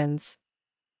Balkans.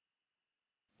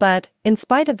 But, in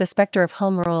spite of the specter of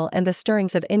home rule and the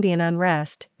stirrings of Indian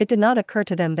unrest, it did not occur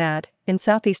to them that, in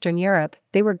southeastern Europe,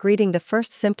 they were greeting the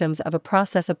first symptoms of a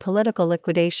process of political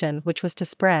liquidation which was to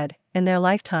spread, in their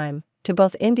lifetime, to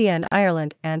both India and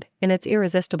Ireland and, in its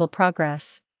irresistible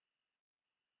progress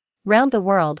round the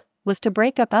world, was to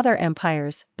break up other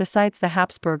empires, besides the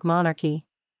Habsburg monarchy.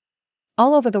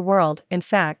 All over the world, in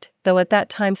fact, though at that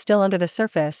time still under the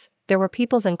surface, there were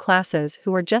peoples and classes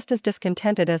who were just as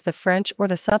discontented as the French or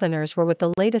the Southerners were with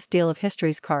the latest deal of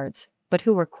history's cards, but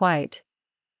who were quite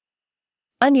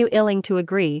unwilling to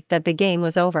agree that the game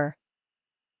was over.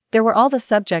 There were all the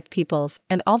subject peoples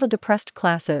and all the depressed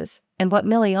classes, and what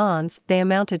millions they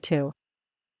amounted to.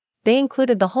 They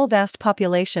included the whole vast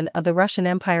population of the Russian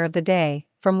Empire of the day,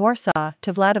 from Warsaw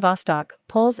to Vladivostok,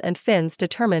 Poles and Finns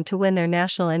determined to win their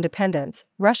national independence,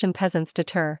 Russian peasants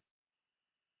determined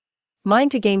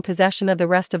to gain possession of the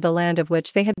rest of the land of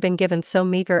which they had been given so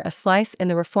meager a slice in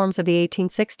the reforms of the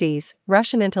 1860s,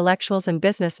 Russian intellectuals and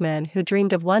businessmen who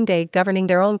dreamed of one day governing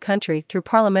their own country through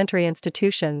parliamentary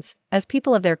institutions, as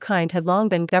people of their kind had long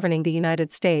been governing the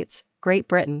United States, Great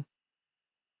Britain,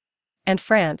 and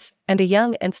France, and a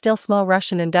young and still small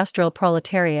Russian industrial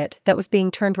proletariat that was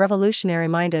being turned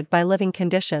revolutionary-minded by living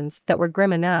conditions that were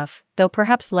grim enough, though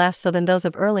perhaps less so than those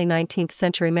of early 19th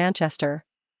century Manchester.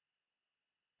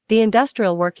 The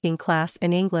industrial working class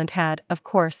in England had, of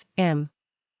course,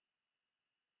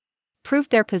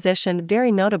 proved their position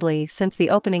very notably since the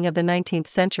opening of the 19th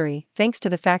century, thanks to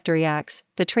the Factory Acts,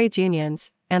 the trades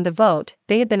unions, and the vote.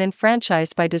 They had been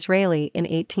enfranchised by Disraeli in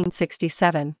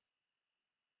 1867.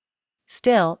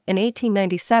 Still, in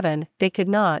 1897, they could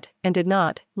not, and did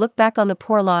not, look back on the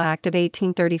Poor Law Act of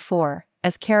 1834,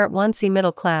 as *1c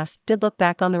middle class did look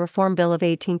back on the Reform Bill of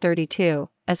 1832,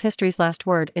 as history's last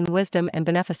word in wisdom and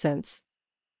beneficence.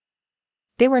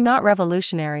 They were not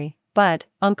revolutionary, but,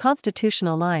 on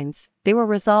constitutional lines, they were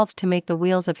resolved to make the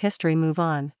wheels of history move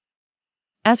on.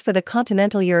 As for the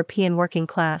continental European working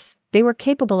class, they were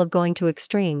capable of going to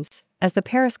extremes, as the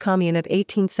Paris Commune of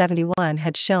 1871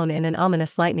 had shown in an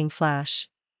ominous lightning flash.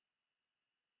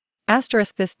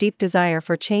 This deep desire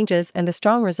for changes and the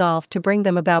strong resolve to bring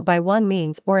them about by one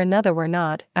means or another were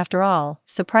not, after all,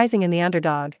 surprising in the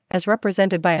underdog, as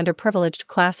represented by underprivileged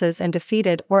classes and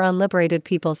defeated or unliberated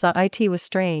peoples. It was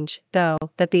strange, though,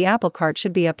 that the apple cart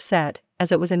should be upset, as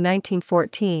it was in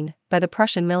 1914, by the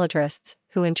Prussian militarists,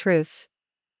 who in truth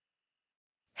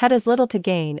had as little to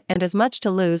gain and as much to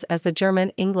lose as the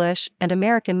German, English, and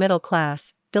American middle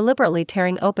class, deliberately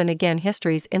tearing open again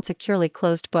history's insecurely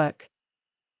closed book.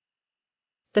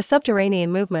 The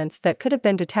subterranean movements that could have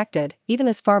been detected, even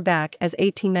as far back as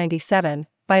 1897,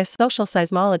 by a social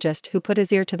seismologist who put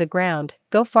his ear to the ground,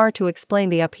 go far to explain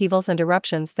the upheavals and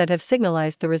eruptions that have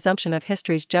signalized the resumption of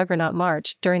history's juggernaut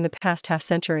march during the past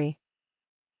half-century.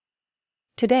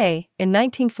 Today, in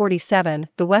 1947,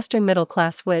 the Western middle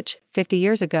class which, 50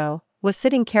 years ago, was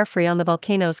sitting carefree on the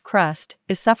volcano's crust,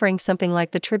 is suffering something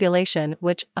like the tribulation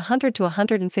which, 100 to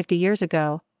 150 years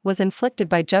ago, was inflicted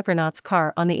by Juggernaut's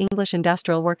car on the English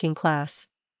industrial working class.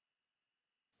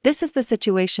 This is the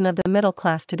situation of the middle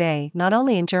class today, not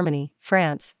only in Germany,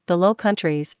 France, the Low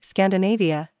Countries,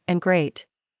 Scandinavia, and Great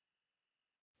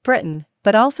Britain,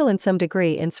 but also in some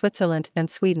degree in Switzerland and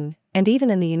Sweden, and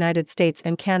even in the United States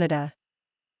and Canada.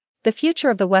 The future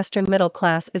of the Western middle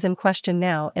class is in question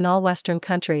now in all Western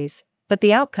countries, but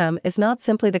the outcome is not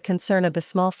simply the concern of the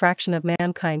small fraction of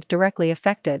mankind directly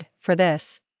affected, for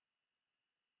this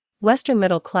Western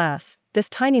middle class, this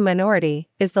tiny minority,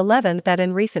 is the leaven that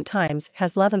in recent times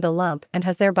has leavened the lump and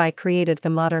has thereby created the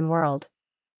modern world.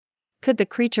 Could the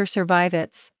creature survive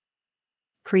its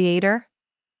creator?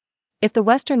 If the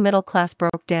Western middle class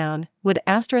broke down, would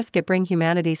it bring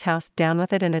humanity's house down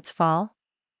with it in its fall?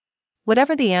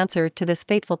 Whatever the answer to this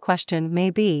fateful question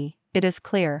may be, it is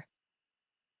clear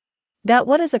that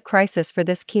what is a crisis for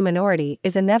this key minority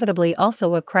is inevitably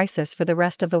also a crisis for the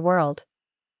rest of the world.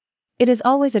 It is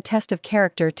always a test of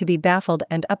character to be baffled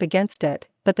and up against it,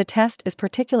 but the test is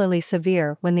particularly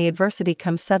severe when the adversity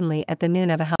comes suddenly at the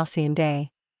noon of a halcyon day,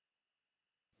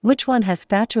 which one has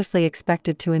fatuously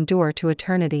expected to endure to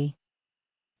eternity.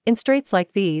 In straits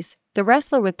like these, the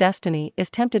wrestler with destiny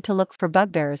is tempted to look for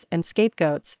bugbears and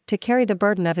scapegoats to carry the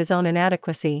burden of his own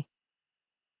inadequacy.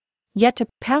 Yet to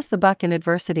pass the buck in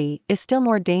adversity is still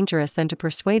more dangerous than to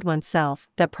persuade oneself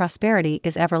that prosperity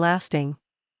is everlasting.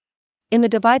 In the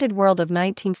divided world of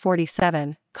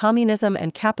 1947, communism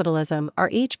and capitalism are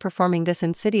each performing this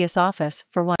insidious office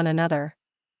for one another.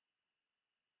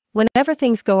 Whenever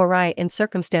things go awry in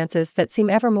circumstances that seem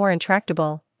ever more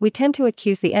intractable, we tend to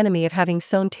accuse the enemy of having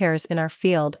sown tares in our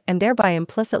field and thereby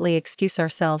implicitly excuse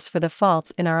ourselves for the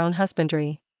faults in our own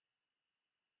husbandry.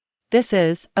 This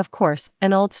is, of course,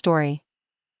 an old story.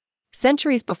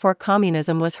 Centuries before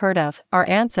communism was heard of, our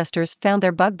ancestors found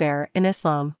their bugbear in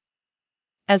Islam.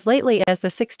 As lately as the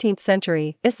 16th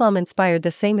century, Islam inspired the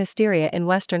same hysteria in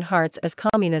Western hearts as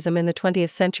communism in the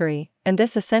 20th century, and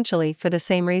this essentially for the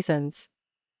same reasons.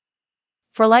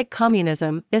 For like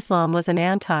communism, Islam was an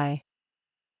anti-Western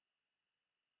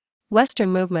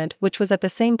movement which was at the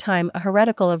same time a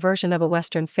heretical aversion of a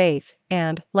Western faith,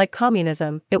 and, like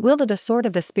communism, it wielded a sword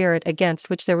of the spirit against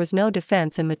which there was no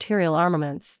defense in material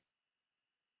armaments.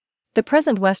 The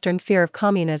present Western fear of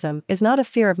communism is not a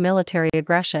fear of military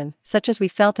aggression, such as we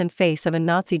felt in face of a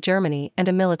Nazi Germany and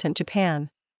a militant Japan.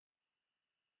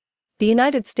 The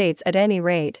United States, at any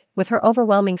rate, with her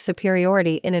overwhelming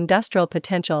superiority in industrial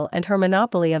potential and her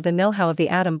monopoly of the know-how of the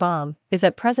atom bomb, is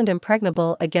at present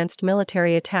impregnable against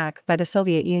military attack by the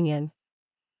Soviet Union.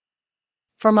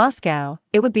 For Moscow,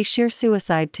 it would be sheer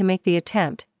suicide to make the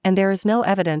attempt, and there is no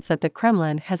evidence that the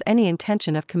Kremlin has any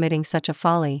intention of committing such a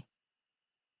folly.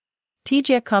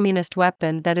 A communist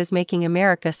weapon that is making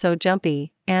America so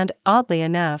jumpy, and, oddly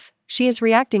enough, she is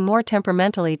reacting more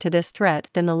temperamentally to this threat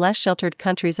than the less sheltered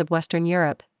countries of Western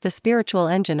Europe, the spiritual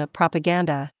engine of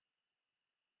propaganda.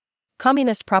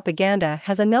 Communist propaganda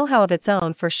has a know-how of its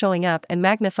own for showing up and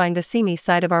magnifying the seamy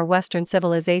side of our Western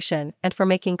civilization and for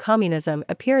making communism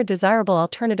appear a desirable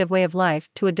alternative way of life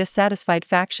to a dissatisfied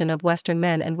faction of Western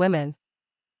men and women.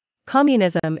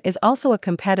 Communism is also a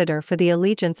competitor for the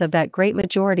allegiance of that great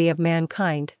majority of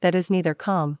mankind that is neither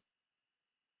communist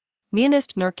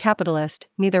nor capitalist,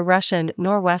 neither Russian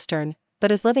nor Western,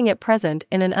 but is living at present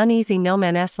in an uneasy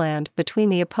no-man's land between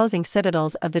the opposing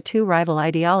citadels of the two rival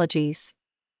ideologies.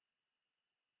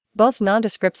 Both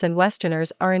nondescripts and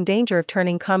Westerners are in danger of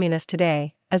turning communist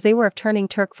today, as they were of turning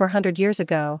Turk 400 years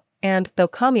ago, and, though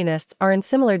communists are in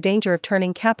similar danger of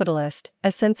turning capitalist,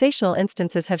 as sensational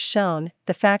instances have shown,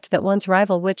 the fact that one's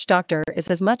rival witch doctor is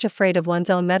as much afraid of one's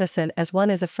own medicine as one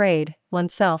is afraid,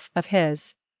 oneself, of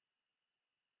his,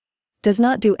 does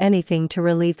not do anything to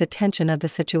relieve the tension of the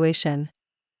situation.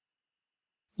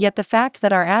 Yet the fact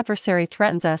that our adversary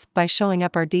threatens us by showing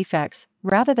up our defects,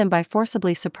 rather than by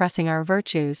forcibly suppressing our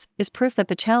virtues, is proof that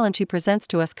the challenge he presents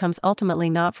to us comes ultimately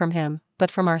not from him, but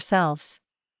from ourselves.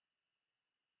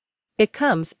 It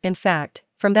comes, in fact,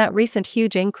 from that recent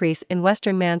huge increase in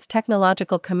Western man's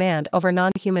technological command over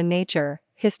non-human nature,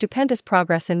 his stupendous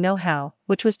progress in know-how,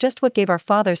 which was just what gave our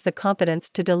fathers the confidence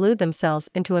to delude themselves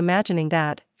into imagining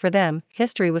that, for them,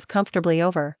 history was comfortably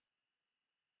over.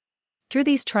 Through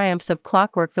these triumphs of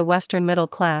clockwork, the Western middle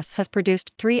class has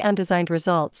produced 3 undesigned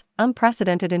results,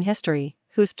 unprecedented in history,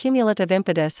 whose cumulative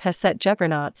impetus has set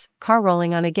juggernauts,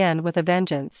 car-rolling on again with a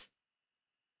vengeance.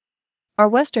 Our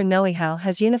Western know-how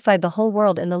has unified the whole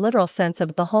world in the literal sense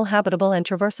of the whole habitable and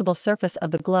traversable surface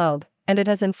of the globe, and it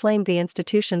has inflamed the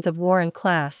institutions of war and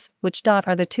class, which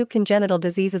are the 2 congenital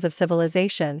diseases of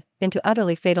civilization, into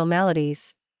utterly fatal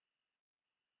maladies.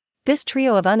 This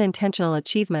trio of unintentional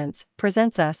achievements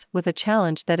presents us with a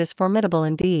challenge that is formidable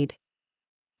indeed.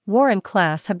 War and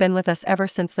class have been with us ever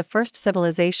since the first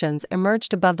civilizations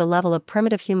emerged above the level of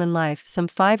primitive human life some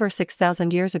 5,000 or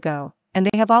 6,000 years ago, and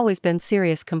they have always been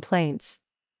serious complaints.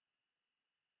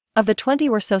 Of the 20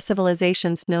 or so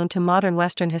civilizations known to modern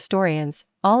Western historians,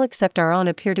 all except our own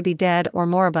appear to be dead or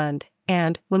moribund,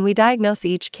 and, when we diagnose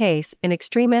each case in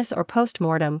extremis or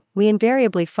post-mortem, we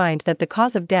invariably find that the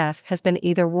cause of death has been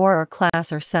either war or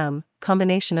class or some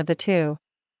combination of the two.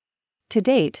 To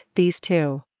date, these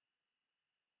 2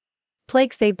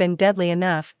 plagues they've been deadly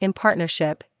enough, in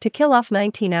partnership, to kill off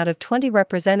 19 out of 20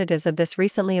 representatives of this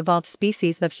recently evolved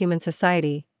species of human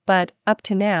society, but, up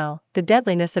to now, the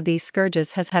deadliness of these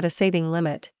scourges has had a saving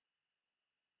limit.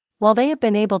 While they have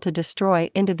been able to destroy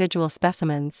individual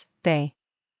specimens, they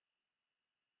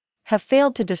have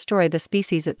failed to destroy the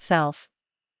species itself.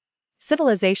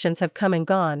 Civilizations have come and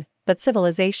gone, but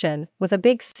civilization, with a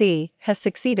big C, has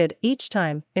succeeded, each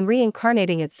time, in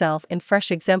reincarnating itself in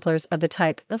fresh exemplars of the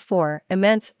type. For,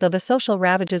 immense though the social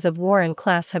ravages of war and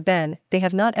class have been, they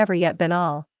have not ever yet been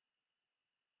all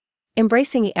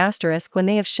embracing the asterisk. When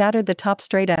they have shattered the top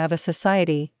strata of a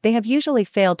society, they have usually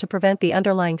failed to prevent the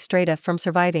underlying strata from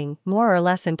surviving, more or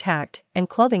less intact, and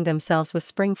clothing themselves with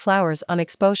spring flowers on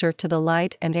exposure to the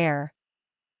light and air.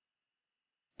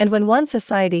 And when one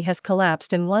society has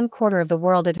collapsed in one quarter of the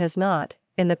world, it has not,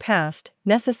 in the past,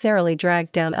 necessarily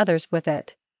dragged down others with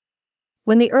it.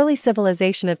 When the early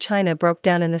civilization of China broke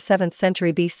down in the 7th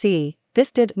century BC,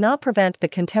 this did not prevent the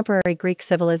contemporary Greek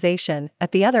civilization,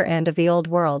 at the other end of the Old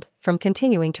World, from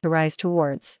continuing to rise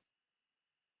towards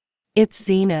its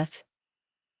zenith.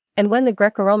 And when the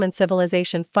Greco-Roman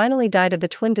civilization finally died of the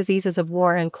twin diseases of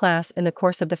war and class in the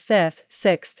course of the 5th,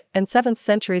 6th, and 7th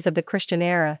centuries of the Christian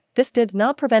era, this did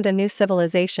not prevent a new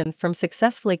civilization from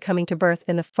successfully coming to birth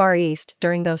in the Far East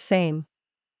during those same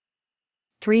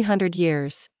 300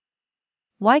 years.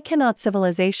 Why cannot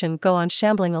civilization go on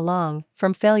shambling along,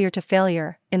 from failure to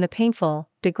failure, in the painful,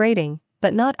 degrading,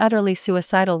 but not utterly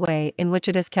suicidal way in which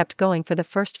it has kept going for the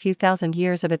first few thousand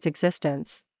years of its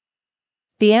existence?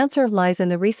 The answer lies in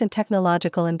the recent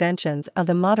technological inventions of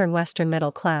the modern Western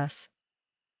middle class.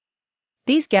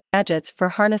 These gadgets for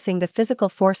harnessing the physical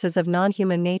forces of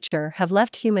non-human nature have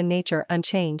left human nature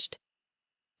unchanged.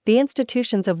 The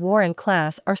institutions of war and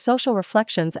class are social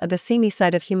reflections of the seamy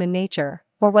side of human nature,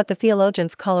 or what the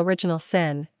theologians call original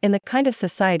sin, in the kind of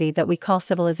society that we call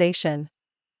civilization.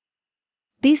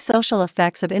 These social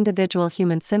effects of individual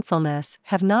human sinfulness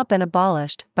have not been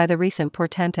abolished by the recent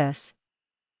portentous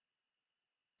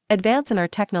advance in our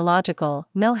technological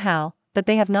know-how, but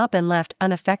they have not been left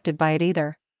unaffected by it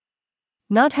either.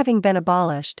 Not having been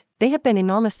abolished, they have been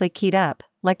enormously keyed up,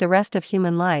 like the rest of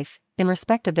human life, in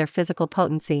respect of their physical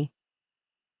potency.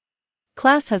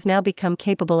 Class has now become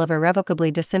capable of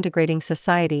irrevocably disintegrating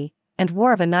society, and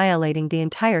war of annihilating the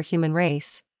entire human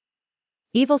race.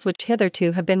 Evils which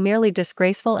hitherto have been merely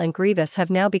disgraceful and grievous have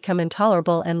now become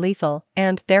intolerable and lethal,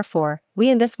 and, therefore, we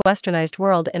in this westernized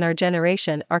world in our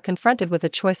generation are confronted with a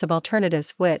choice of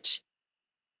alternatives which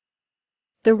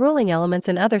the ruling elements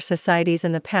in other societies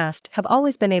in the past have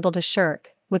always been able to shirk,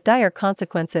 with dire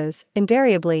consequences,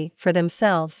 invariably, for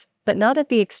themselves, but not at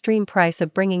the extreme price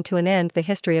of bringing to an end the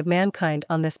history of mankind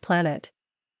on this planet.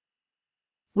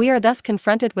 We are thus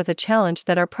confronted with a challenge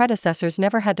that our predecessors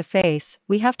never had to face.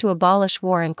 We have to abolish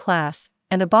war and class,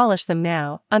 and abolish them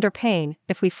now, under pain,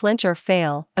 if we flinch or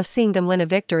fail, of seeing them win a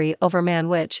victory over man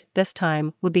which, this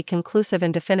time, would be conclusive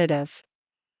and definitive.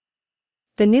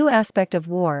 The new aspect of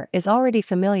war is already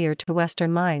familiar to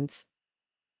Western minds.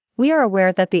 We are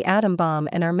aware that the atom bomb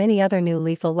and our many other new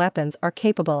lethal weapons are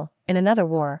capable, in another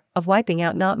war, of wiping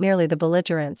out not merely the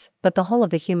belligerents, but the whole of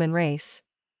the human race.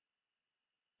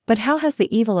 But how has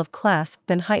the evil of class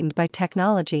been heightened by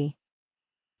technology?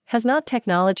 Has not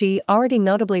technology already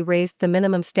notably raised the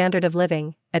minimum standard of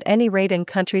living, at any rate in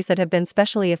countries that have been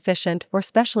specially efficient or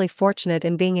specially fortunate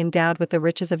in being endowed with the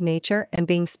riches of nature and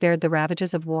being spared the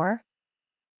ravages of war?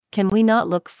 Can we not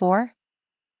look forward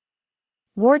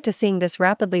to seeing this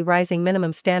rapidly rising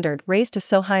minimum standard raised to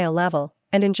so high a level,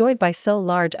 and enjoyed by so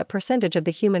large a percentage of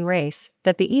the human race,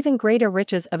 that the even greater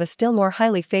riches of a still more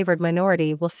highly favored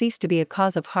minority will cease to be a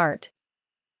cause of heart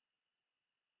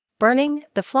burning?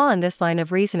 The flaw in this line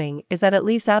of reasoning is that it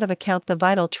leaves out of account the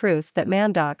vital truth that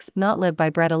man does not live by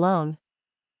bread alone.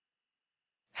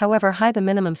 However high the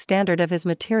minimum standard of his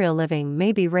material living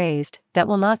may be raised, that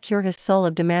will not cure his soul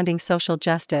of demanding social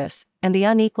justice, and the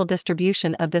unequal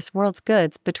distribution of this world's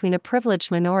goods between a privileged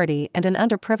minority and an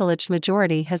underprivileged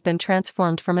majority has been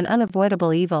transformed from an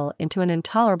unavoidable evil into an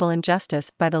intolerable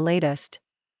injustice by the latest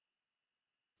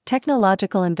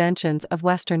technological inventions of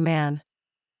Western man.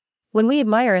 When we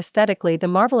admire aesthetically the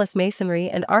marvelous masonry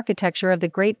and architecture of the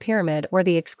Great Pyramid or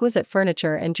the exquisite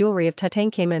furniture and jewelry of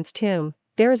Tutankhamun's tomb,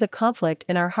 there is a conflict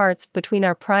in our hearts between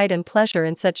our pride and pleasure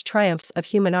in such triumphs of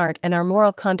human art and our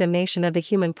moral condemnation of the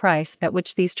human price at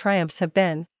which these triumphs have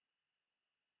been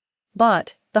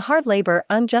bought, the hard labor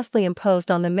unjustly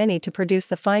imposed on the many to produce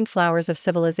the fine flowers of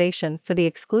civilization for the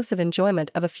exclusive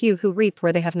enjoyment of a few who reap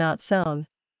where they have not sown.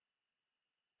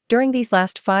 During these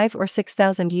last 5,000 or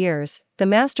 6,000 years, the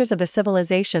masters of the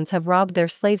civilizations have robbed their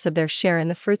slaves of their share in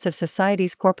the fruits of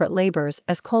society's corporate labors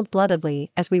as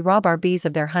cold-bloodedly as we rob our bees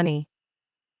of their honey.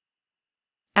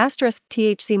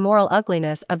 THC moral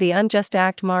ugliness of the unjust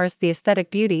act mars the aesthetic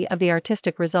beauty of the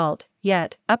artistic result,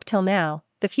 yet, up till now,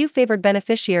 the few favored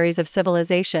beneficiaries of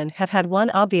civilization have had one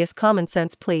obvious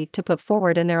common-sense plea to put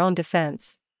forward in their own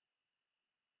defense.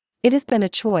 It has been a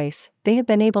choice, they have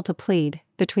been able to plead,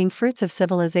 between fruits of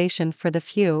civilization for the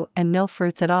few and no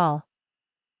fruits at all.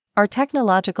 Our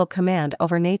technological command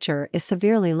over nature is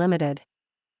severely limited.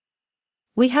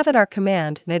 We have at our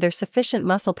command neither sufficient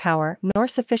muscle power nor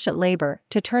sufficient labor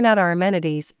to turn out our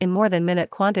amenities in more than minute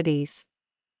quantities.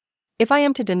 If I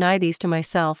am to deny these to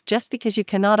myself just because you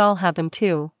cannot all have them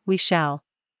too, we shall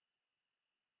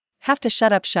have to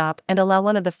shut up shop and allow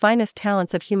one of the finest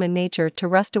talents of human nature to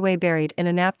rust away buried in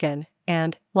a napkin,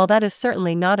 and, while that is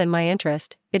certainly not in my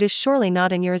interest, it is surely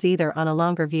not in yours either on a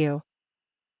longer view.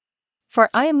 For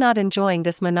I am not enjoying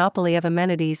this monopoly of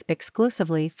amenities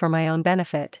exclusively for my own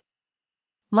benefit.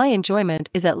 My enjoyment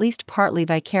is at least partly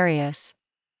vicarious.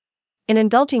 In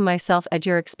indulging myself at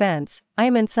your expense, I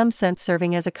am in some sense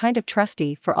serving as a kind of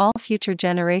trustee for all future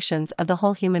generations of the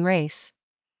whole human race.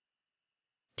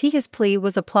 His plea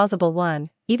was a plausible one,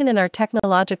 even in our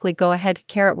technologically go-ahead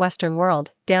Western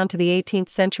world, down to the 18th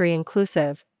century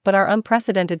inclusive, but our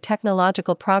unprecedented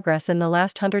technological progress in the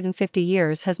last 150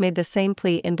 years has made the same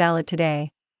plea invalid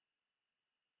today.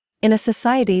 In a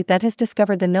society that has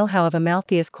discovered the know-how of a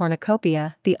Malthus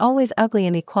cornucopia, the always ugly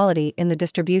inequality in the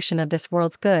distribution of this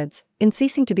world's goods, in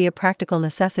ceasing to be a practical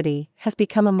necessity, has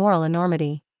become a moral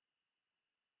enormity.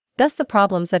 Thus the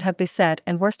problems that have beset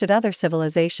and worsted other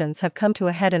civilizations have come to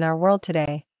a head in our world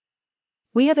today.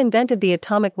 We have invented the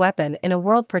atomic weapon in a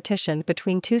world partitioned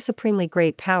between two supremely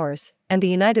great powers, and the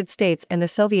United States and the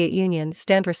Soviet Union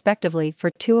stand respectively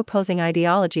for two opposing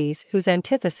ideologies whose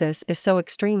antithesis is so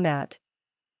extreme that,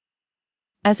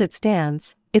 as it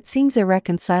stands, it seems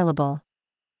irreconcilable.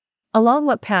 Along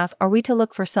what path are we to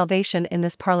look for salvation in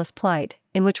this parlous plight,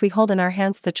 in which we hold in our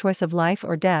hands the choice of life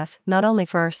or death, not only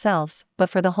for ourselves, but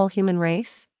for the whole human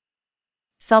race?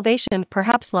 Salvation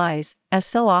perhaps lies, as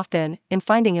so often, in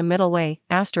finding a middle way,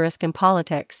 ** in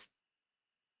politics.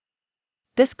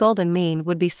 This golden mean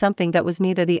would be something that was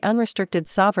neither the unrestricted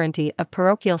sovereignty of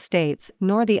parochial states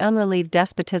nor the unrelieved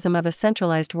despotism of a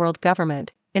centralized world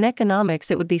government. In economics,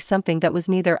 it would be something that was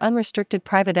neither unrestricted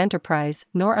private enterprise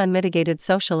nor unmitigated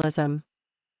socialism.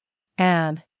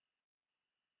 And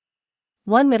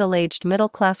one middle-aged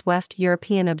middle-class West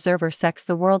European observer sects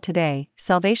the world today,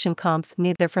 Salvation cometh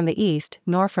neither from the East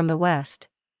nor from the West.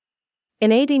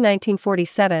 In AD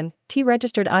 1947, T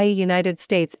registered i.e. United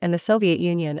States and the Soviet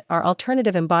Union are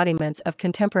alternative embodiments of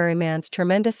contemporary man's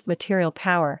tremendous material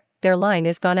power. Their line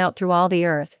is gone out through all the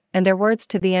earth, and their words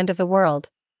to the end of the world.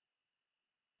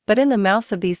 But in the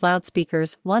mouths of these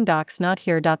loudspeakers one docs not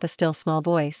hear the still small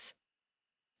voice.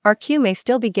 Our cue may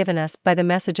still be given us by the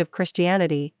message of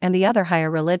Christianity and the other higher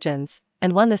religions,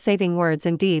 and one the saving words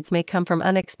and deeds may come from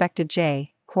unexpected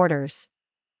quarters.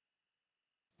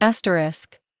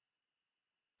 Asterisk.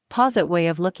 Posit way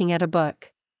of looking at a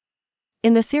book.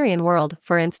 In the Syrian world,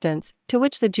 for instance, to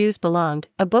which the Jews belonged,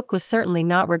 a book was certainly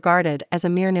not regarded as a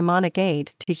mere mnemonic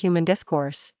aid to human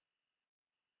discourse.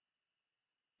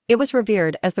 It was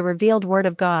revered as the revealed Word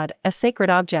of God, a sacred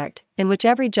object, in which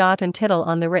every jot and tittle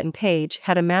on the written page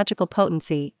had a magical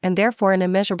potency and therefore an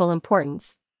immeasurable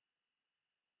importance.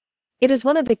 It is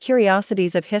one of the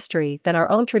curiosities of history that our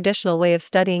own traditional way of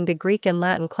studying the Greek and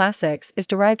Latin classics is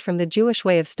derived from the Jewish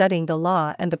way of studying the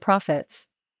law and the prophets.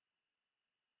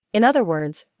 In other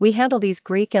words, we handle these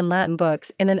Greek and Latin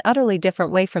books in an utterly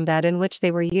different way from that in which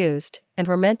they were used, and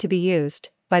were meant to be used,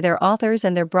 by their authors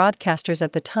and their broadcasters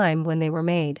at the time when they were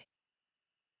made.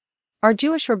 Our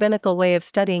Jewish rabbinical way of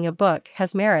studying a book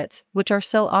has merits which are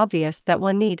so obvious that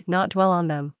one need not dwell on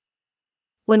them.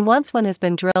 When once one has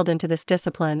been drilled into this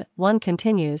discipline, one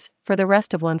continues, for the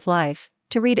rest of one's life,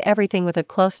 to read everything with a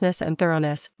closeness and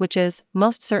thoroughness which is,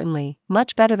 most certainly,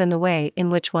 much better than the way in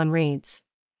which one reads.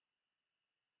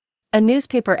 A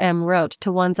newspaper wrote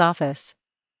to one's office.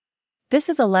 This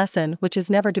is a lesson which is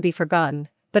never to be forgotten,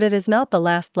 but it is not the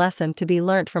last lesson to be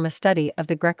learnt from a study of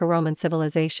the Greco-Roman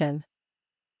civilization.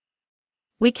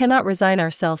 We cannot resign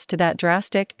ourselves to that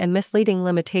drastic and misleading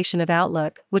limitation of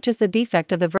outlook which is the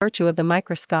defect of the virtue of the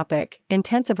microscopic,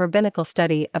 intensive rabbinical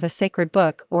study of a sacred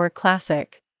book or a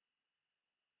classic.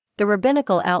 The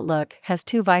rabbinical outlook has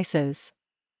two vices.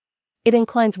 It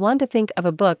inclines one to think of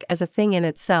a book as a thing in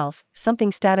itself,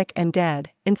 something static and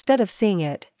dead, instead of seeing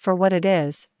it, for what it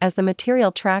is, as the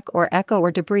material track or echo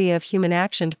or debris of human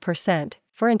action %,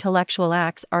 for intellectual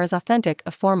acts are as authentic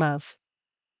a form of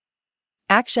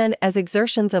action as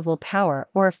exertions of will power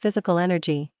or of physical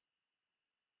energy.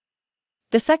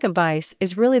 The second vice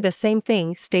is really the same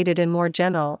thing stated in more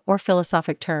general or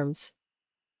philosophic terms.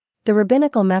 The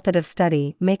rabbinical method of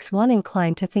study makes one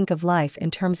inclined to think of life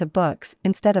in terms of books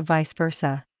instead of vice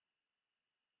versa.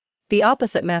 The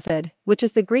opposite method, which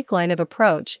is the Greek line of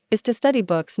approach, is to study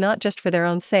books not just for their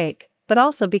own sake, but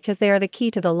also because they are the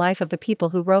key to the life of the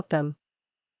people who wrote them.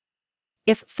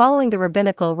 If, following the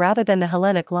rabbinical rather than the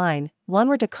Hellenic line, one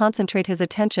were to concentrate his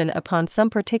attention upon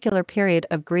some particular period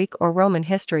of Greek or Roman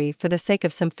history for the sake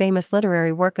of some famous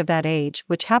literary work of that age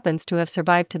which happens to have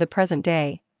survived to the present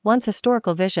day, one's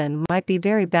historical vision might be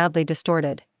very badly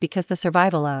distorted, because the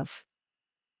survival of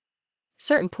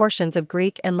certain portions of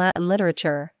Greek and Latin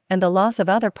literature, and the loss of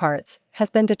other parts, has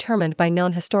been determined by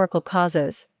known historical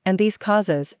causes, and these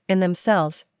causes, in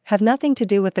themselves, have nothing to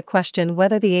do with the question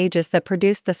whether the ages that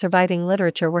produced the surviving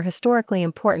literature were historically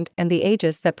important and the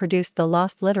ages that produced the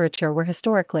lost literature were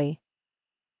historically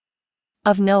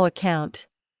of no account.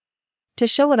 To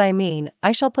show what I mean,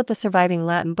 I shall put the surviving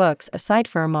Latin books aside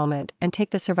for a moment and take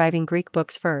the surviving Greek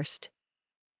books first.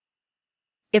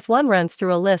 If one runs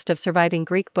through a list of surviving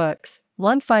Greek books,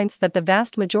 one finds that the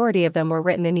vast majority of them were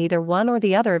written in either one or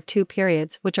the other of two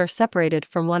periods which are separated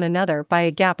from one another by a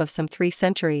gap of some 3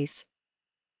 centuries.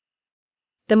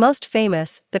 The most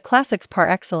famous, the classics par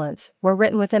excellence, were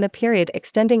written within a period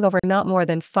extending over not more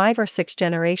than 5 or 6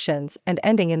 generations and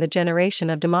ending in the generation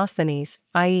of Demosthenes,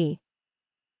 i.e.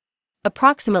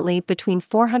 approximately between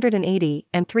 480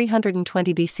 and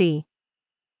 320 BC.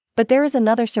 But there is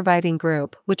another surviving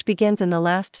group which begins in the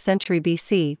last century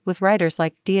BC with writers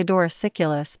like Diodorus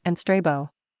Siculus and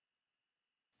Strabo.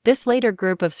 This later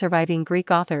group of surviving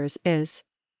Greek authors is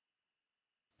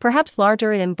perhaps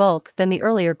larger in bulk than the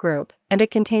earlier group, and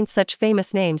it contains such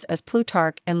famous names as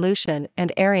Plutarch and Lucian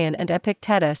and Arrian and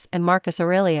Epictetus and Marcus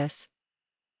Aurelius.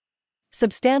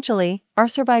 Substantially, our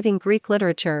surviving Greek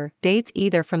literature dates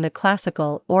either from the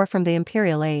classical or from the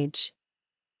imperial age.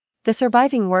 The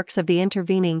surviving works of the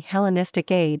intervening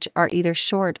Hellenistic age are either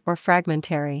short or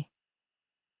fragmentary.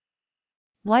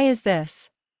 Why is this?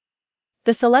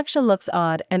 The selection looks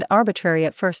odd and arbitrary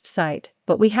at first sight,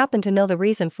 but we happen to know the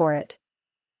reason for it.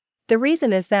 The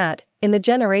reason is that, in the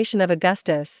generation of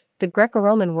Augustus, the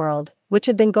Greco-Roman world, which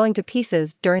had been going to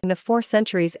pieces during the 4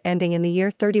 centuries ending in the year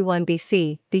 31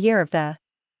 BC, the year of the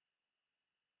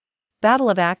Battle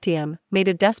of Actium, made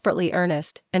a desperately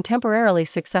earnest, and temporarily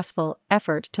successful,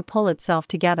 effort to pull itself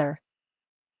together.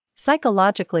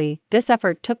 Psychologically, this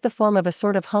effort took the form of a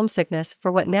sort of homesickness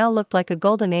for what now looked like a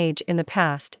golden age in the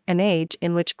past, an age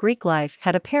in which Greek life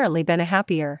had apparently been a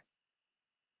happier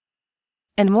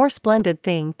and more splendid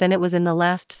thing than it was in the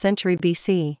last century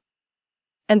BC.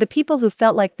 And the people who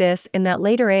felt like this in that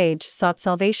later age sought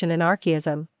salvation in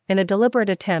archaism, in a deliberate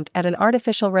attempt at an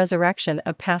artificial resurrection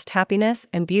of past happiness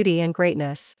and beauty and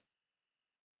greatness.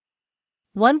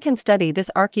 One can study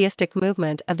this archaistic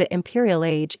movement of the imperial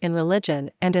age in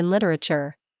religion and in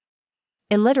literature.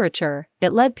 In literature,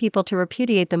 it led people to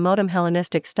repudiate the modem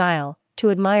Hellenistic style, to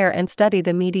admire and study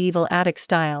the medieval Attic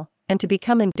style, and to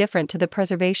become indifferent to the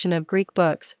preservation of Greek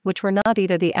books which were not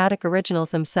either the Attic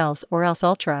originals themselves or else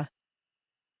ultra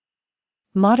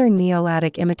modern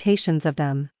Neo-Attic imitations of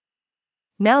them.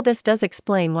 Now this does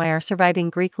explain why our surviving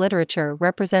Greek literature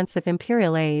represents the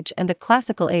imperial age and the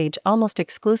classical age almost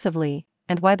exclusively,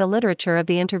 and why the literature of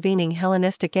the intervening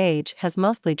Hellenistic age has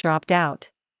mostly dropped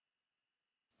out.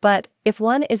 But, if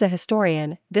one is a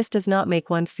historian, this does not make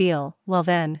one feel, well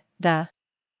then, the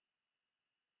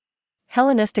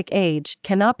Hellenistic age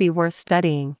cannot be worth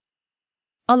studying.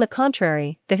 On the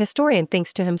contrary, the historian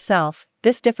thinks to himself,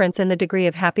 this difference in the degree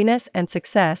of happiness and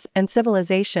success and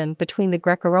civilization between the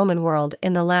Greco-Roman world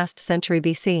in the last century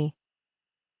BC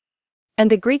and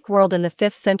the Greek world in the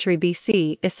 5th century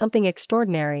BC is something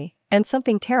extraordinary, and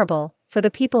something terrible, for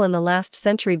the people in the last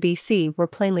century BC were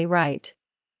plainly right.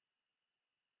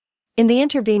 In the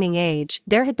intervening age,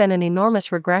 there had been an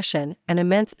enormous regression, an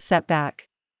immense setback.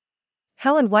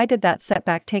 How and why did that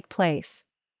setback take place?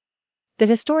 The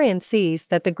historian sees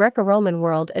that the Greco-Roman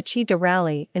world achieved a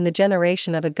rally in the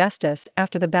generation of Augustus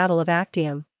after the Battle of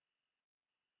Actium.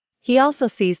 He also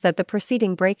sees that the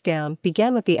preceding breakdown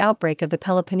began with the outbreak of the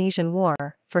Peloponnesian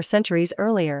War, 4 centuries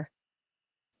earlier.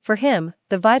 For him,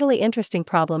 the vitally interesting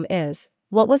problem is,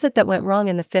 what was it that went wrong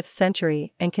in the 5th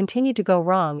century and continued to go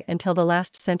wrong until the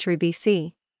last century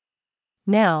BC?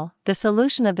 Now, the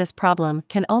solution of this problem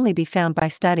can only be found by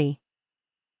study.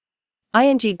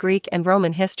 Greek and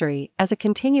Roman history as a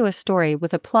continuous story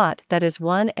with a plot that is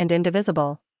one and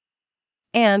indivisible.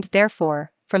 And,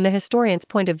 therefore, from the historian's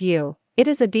point of view, it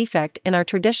is a defect in our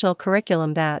traditional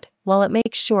curriculum that, while it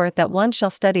makes sure that one shall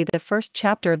study the first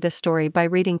chapter of this story by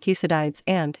reading Thucydides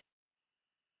and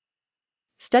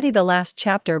study the last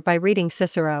chapter by reading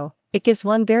Cicero, it gives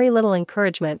one very little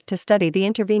encouragement to study the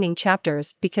intervening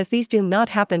chapters because these do not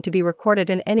happen to be recorded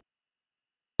in any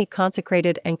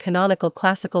consecrated and canonical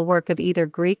classical work of either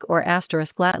Greek or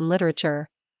Latin literature.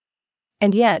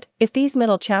 And yet, if these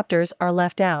middle chapters are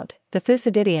left out, the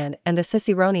Thucydidean and the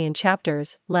Ciceronian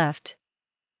chapters, left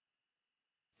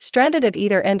stranded at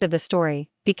either end of the story,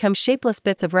 become shapeless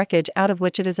bits of wreckage out of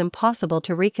which it is impossible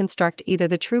to reconstruct either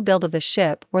the true build of the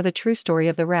ship or the true story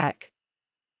of the wreck.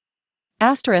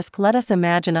 Let us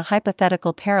imagine a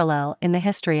hypothetical parallel in the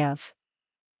history of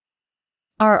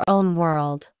our own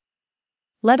world.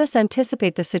 Let us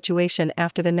anticipate the situation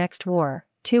after the next war,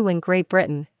 too, when Great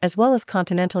Britain, as well as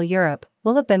continental Europe,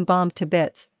 will have been bombed to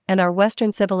bits, and our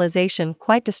Western civilization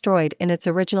quite destroyed in its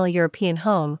original European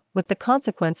home, with the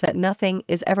consequence that nothing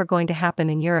is ever going to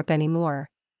happen in Europe anymore.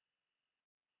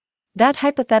 That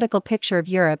hypothetical picture of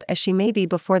Europe as she may be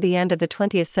before the end of the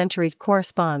 20th century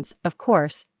corresponds, of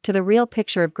course, to the real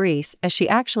picture of Greece as she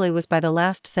actually was by the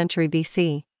last century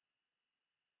BC.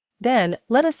 Then,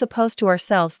 let us suppose to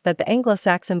ourselves that the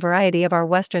Anglo-Saxon variety of our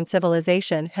Western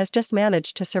civilization has just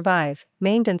managed to survive,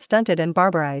 maimed and stunted and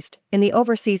barbarized, in the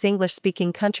overseas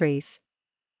English-speaking countries.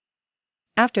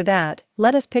 After that,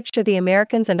 let us picture the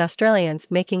Americans and Australians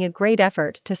making a great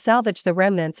effort to salvage the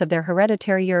remnants of their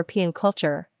hereditary European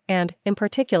culture, and, in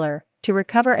particular, to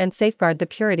recover and safeguard the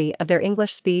purity of their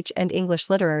English speech and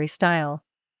English literary style.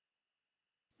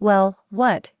 Well,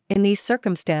 what, in these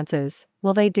circumstances,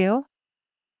 will they do?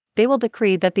 They will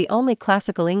decree that the only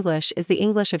classical English is the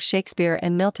English of Shakespeare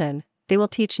and Milton. They will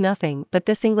teach nothing but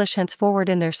this English henceforward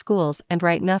in their schools and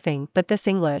write nothing but this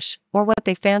English, or what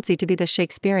they fancy to be the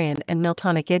Shakespearean and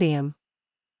Miltonic idiom,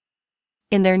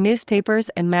 in their newspapers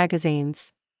and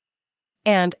magazines.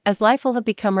 And, as life will have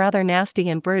become rather nasty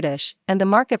and brutish, and the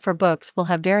market for books will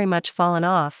have very much fallen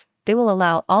off, they will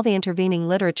allow all the intervening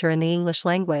literature in the English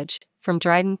language, from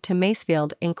Dryden to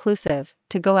Masefield inclusive,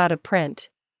 to go out of print.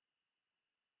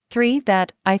 3.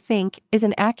 That, I think, is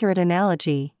an accurate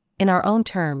analogy, in our own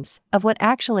terms, of what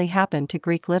actually happened to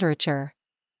Greek literature.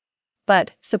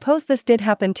 But, suppose this did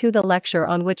happen too. The lecture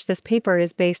on which this paper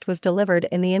is based was delivered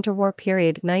in the interwar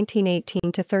period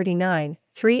 1918 to 39,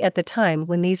 at the time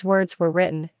when these words were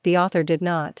written, the author did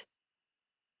not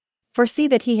foresee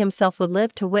that he himself would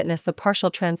live to witness the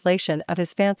partial translation of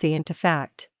his fancy into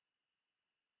fact.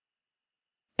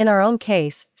 In our own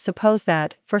case, suppose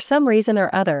that, for some reason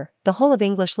or other, the whole of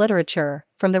English literature,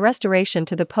 from the Restoration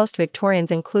to the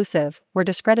post-Victorians inclusive, were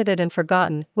discredited and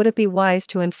forgotten. Would it be wise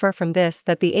to infer from this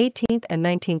that the 18th and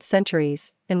 19th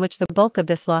centuries, in which the bulk of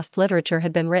this lost literature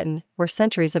had been written, were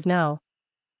centuries of no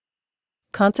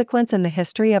consequence in the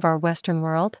history of our Western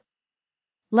world?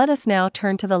 Let us now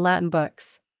turn to the Latin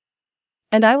books.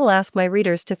 And I will ask my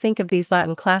readers to think of these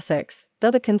Latin classics,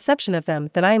 though the conception of them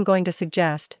that I am going to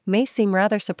suggest may seem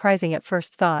rather surprising at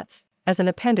first thoughts, as an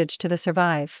appendage to the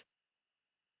survive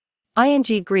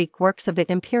ing Greek works of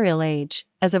the imperial age,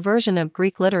 as a version of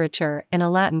Greek literature in a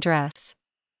Latin dress.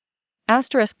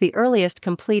 The earliest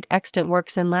complete extant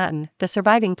works in Latin, the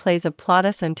surviving plays of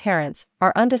Plautus and Terence,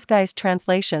 are undisguised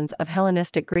translations of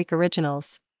Hellenistic Greek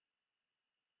originals.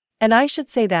 And I should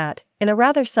say that, in a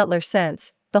rather subtler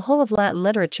sense, the whole of Latin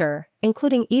literature,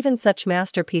 including even such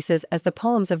masterpieces as the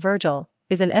poems of Virgil,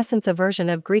 is in essence a version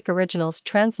of Greek originals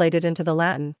translated into the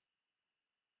Latin.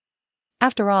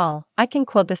 After all, I can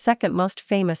quote the second most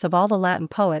famous of all the Latin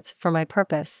poets for my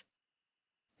purpose.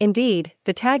 Indeed,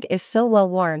 the tag is so well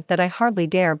worn that I hardly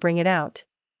dare bring it out.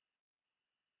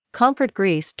 Conquered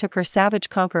Greece took her savage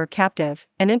conqueror captive,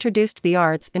 and introduced the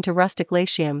arts into rustic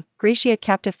Latium. Graecia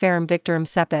captiferum victorum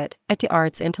cepit, et the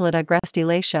arts intellit agresti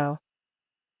Latio.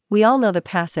 We all know the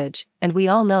passage, and we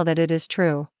all know that it is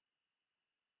true.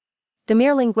 The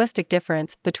mere linguistic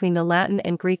difference between the Latin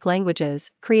and Greek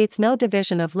languages creates no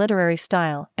division of literary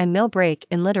style and no break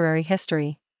in literary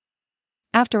history.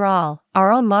 After all,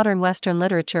 our own modern Western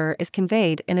literature is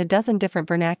conveyed in a dozen different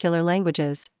vernacular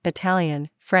languages: Italian,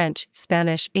 French,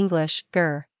 Spanish, English,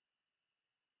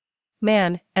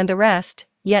 Man, and the rest.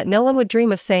 Yet no one would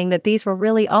dream of saying that these were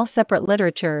really all separate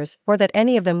literatures, or that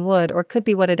any of them would or could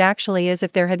be what it actually is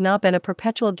if there had not been a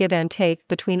perpetual give and take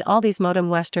between all these modern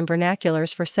Western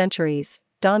vernaculars for centuries.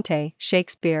 Dante,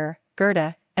 Shakespeare,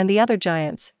 Goethe, and the other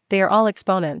giants, they are all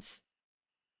exponents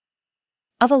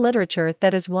of a literature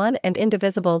that is one and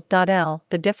indivisible.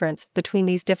 The difference between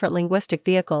these different linguistic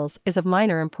vehicles is of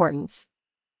minor importance.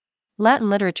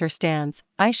 Latin literature stands,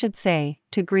 I should say,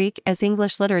 to Greek as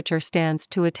English literature stands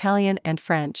to Italian and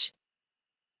French.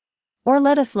 Or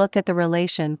let us look at the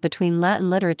relation between Latin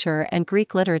literature and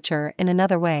Greek literature in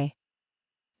another way.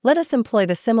 Let us employ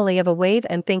the simile of a wave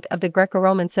and think of the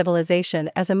Greco-Roman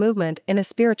civilization as a movement in a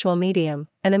spiritual medium,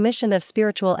 an emission of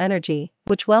spiritual energy,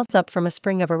 which wells up from a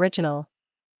spring of original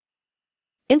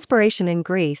inspiration in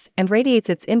Greece and radiates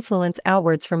its influence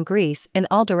outwards from Greece in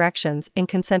all directions in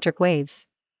concentric waves.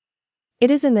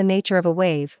 It is in the nature of a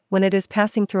wave, when it is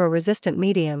passing through a resistant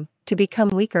medium, to become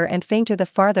weaker and fainter the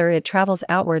farther it travels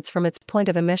outwards from its point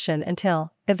of emission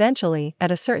until, eventually,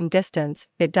 at a certain distance,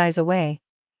 it dies away.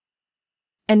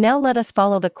 And now let us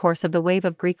follow the course of the wave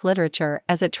of Greek literature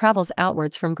as it travels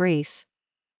outwards from Greece.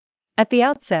 At the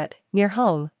outset, near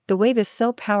home, the wave is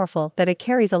so powerful that it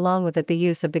carries along with it the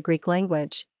use of the Greek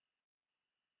language.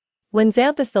 When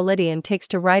Xanthus the Lydian takes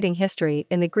to writing history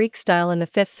in the Greek style in the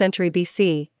 5th century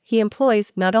BC, he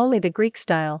employs not only the Greek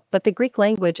style but the Greek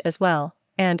language as well,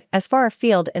 and, as far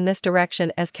afield in this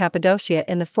direction as Cappadocia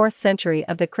in the 4th century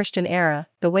of the Christian era,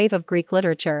 the wave of Greek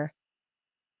literature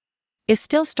is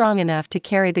still strong enough to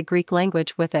carry the Greek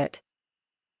language with it.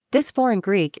 This foreign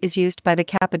Greek is used by the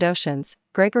Cappadocians,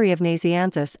 Gregory of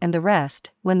Nazianzus and the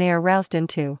rest, when they are roused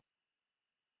into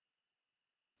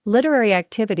literary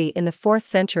activity in the 4th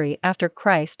century after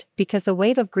Christ, because the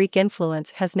wave of Greek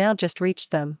influence has now just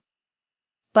reached them.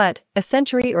 But, a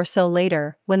century or so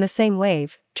later, when the same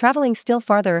wave, traveling still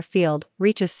farther afield,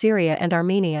 reaches Syria and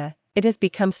Armenia, it has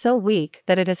become so weak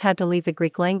that it has had to leave the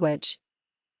Greek language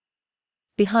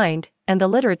behind, and the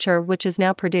literature which is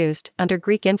now produced, under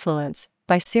Greek influence,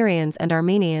 by Syrians and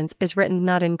Armenians is written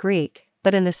not in Greek,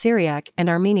 but in the Syriac and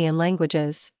Armenian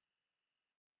languages.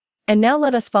 And now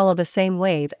let us follow the same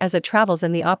wave as it travels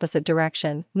in the opposite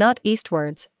direction, not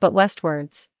eastwards, but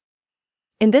westwards.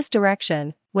 In this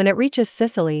direction, when it reaches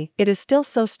Sicily, it is still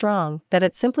so strong that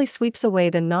it simply sweeps away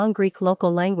the non-Greek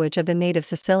local language of the native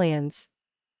Sicilians.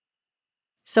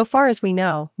 So far as we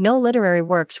know, no literary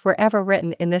works were ever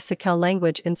written in this Sicel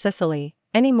language in Sicily,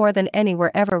 any more than any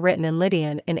were ever written in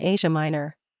Lydian in Asia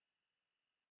Minor.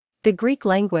 The Greek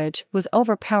language was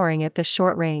overpowering at this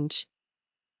short range.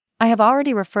 I have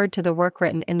already referred to the work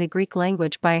written in the Greek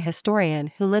language by a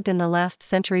historian who lived in the last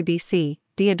century BC,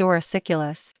 Diodorus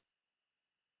Siculus.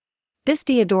 This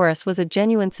Diodorus was a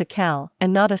genuine Sicel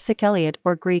and not a Siceliot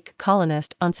or Greek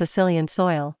colonist on Sicilian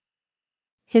soil.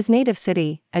 His native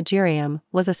city, Agirium,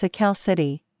 was a Sicel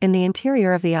city, in the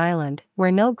interior of the island,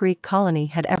 where no Greek colony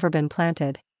had ever been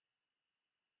planted.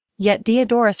 Yet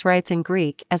Diodorus writes in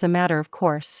Greek as a matter of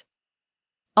course.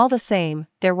 All the same,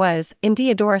 there was, in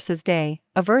Diodorus's day,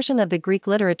 a version of the Greek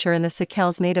literature in the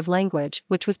Sicel's native language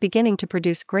which was beginning to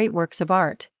produce great works of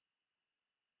art.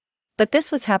 But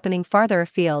this was happening farther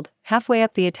afield, halfway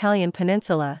up the Italian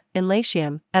peninsula, in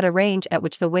Latium, at a range at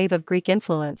which the wave of Greek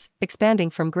influence, expanding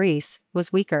from Greece,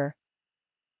 was weaker.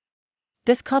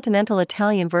 This continental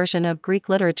Italian version of Greek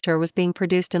literature was being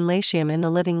produced in Latium in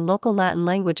the living local Latin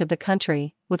language of the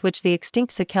country, with which the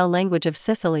extinct Sicel language of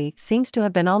Sicily seems to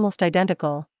have been almost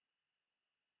identical.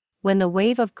 When the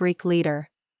wave of Greek leader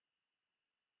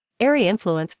Aryan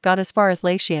influence got as far as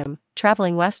Latium,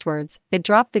 traveling westwards, it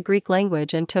dropped the Greek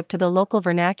language and took to the local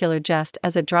vernacular just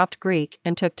as it dropped Greek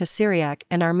and took to Syriac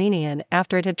and Armenian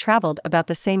after it had traveled about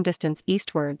the same distance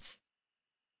eastwards.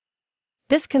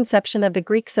 This conception of the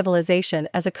Greek civilization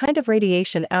as a kind of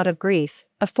radiation out of Greece,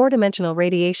 a four-dimensional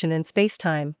radiation in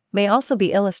space-time, may also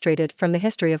be illustrated from the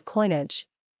history of coinage.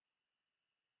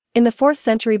 In the 4th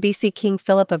century BC, King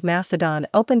Philip of Macedon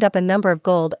opened up a number of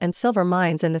gold and silver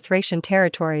mines in the Thracian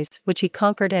territories which he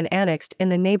conquered and annexed in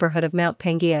the neighborhood of Mount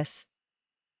Pangaeus.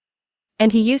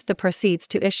 And he used the proceeds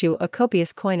to issue a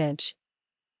copious coinage.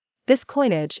 This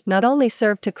coinage not only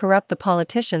served to corrupt the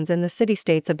politicians in the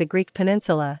city-states of the Greek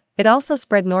peninsula, it also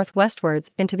spread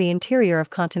northwestwards into the interior of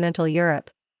continental Europe.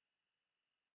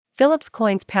 Philip's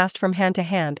coins passed from hand to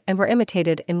hand and were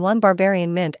imitated in one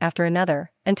barbarian mint after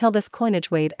another, until this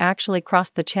coinage wave actually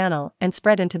crossed the Channel and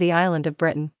spread into the island of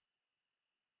Britain.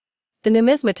 The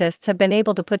numismatists have been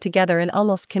able to put together an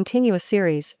almost continuous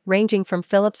series, ranging from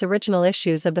Philip's original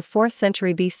issues of the 4th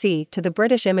century BC to the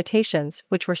British imitations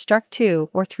which were struck 2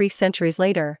 or 3 centuries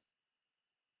later.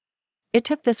 It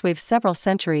took this wave several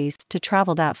centuries to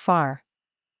travel that far.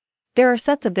 There are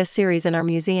sets of this series in our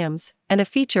museums, and a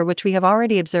feature which we have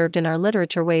already observed in our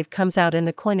literature wave comes out in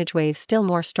the coinage wave still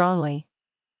more strongly.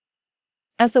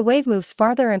 As the wave moves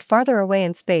farther and farther away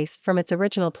in space from its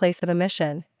original place of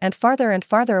emission, and farther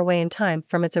away in time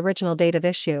from its original date of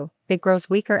issue, it grows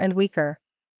weaker and weaker.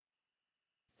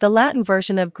 The Latin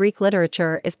version of Greek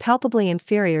literature is palpably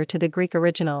inferior to the Greek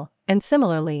original, and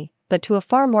similarly, but to a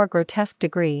far more grotesque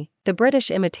degree, the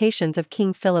British imitations of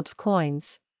King Philip's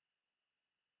coins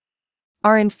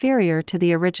are inferior to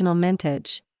the original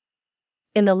mintage.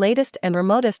 In the latest and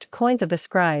remotest coins of the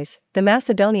scries, the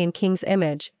Macedonian king's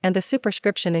image and the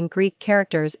superscription in Greek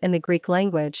characters in the Greek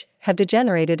language have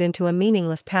degenerated into a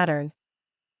meaningless pattern.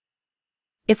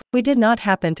 If we did not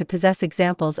happen to possess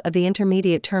examples of the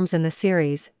intermediate terms in the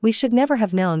series, we should never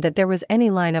have known that there was any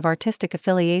line of artistic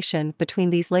affiliation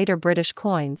between these later British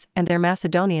coins and their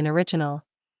Macedonian original.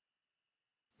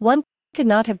 One could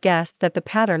not have guessed that the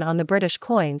pattern on the British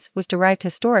coins was derived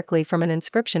historically from an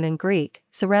inscription in Greek,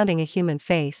 surrounding a human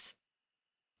face.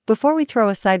 Before we throw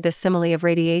aside this simile of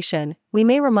radiation, we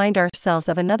may remind ourselves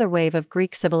of another wave of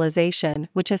Greek civilization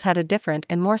which has had a different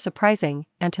and more surprising,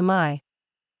 and to my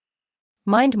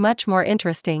mind much more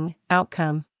interesting,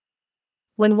 outcome.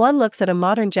 When one looks at a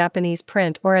modern Japanese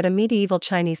print or at a medieval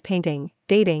Chinese painting,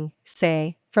 dating,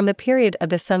 say, from the period of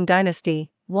the Sung dynasty,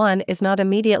 one is not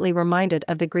immediately reminded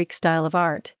of the Greek style of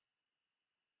art.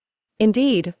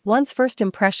 Indeed, one's first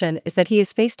impression is that he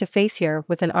is face to face here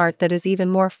with an art that is even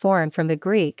more foreign from the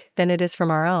Greek than it is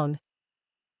from our own.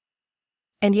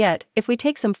 And yet, if we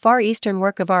take some Far Eastern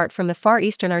work of art from the Far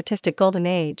Eastern artistic Golden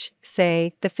Age,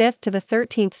 say, the 5th to the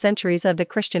 13th centuries of the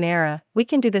Christian era, we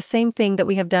can do the same thing that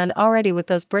we have done already with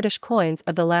those British coins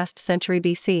of the last century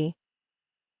BC.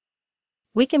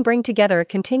 We can bring together a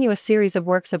continuous series of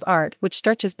works of art which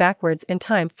stretches backwards in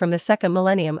time from the 2nd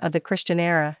millennium of the Christian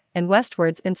era, and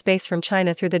westwards in space from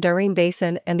China through the Darim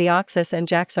Basin and the Oxus and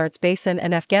Jaxartes Basin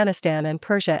and Afghanistan and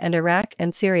Persia and Iraq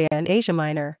and Syria and Asia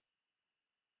Minor,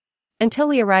 until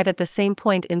we arrive at the same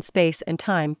point in space and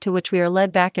time to which we are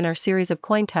led back in our series of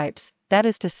coin types, that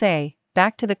is to say,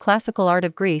 back to the classical art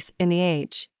of Greece in the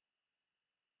age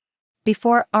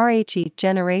before RHE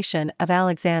generation of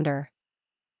Alexander.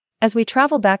 As we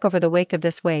travel back over the wake of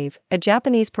this wave, a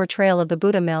Japanese portrayal of the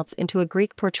Buddha melts into a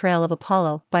Greek portrayal of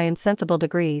Apollo by insensible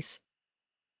degrees.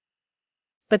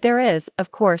 But there is,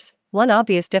 of course, one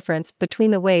obvious difference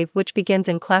between the wave which begins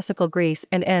in classical Greece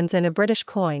and ends in a British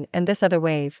coin and this other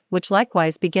wave, which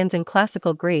likewise begins in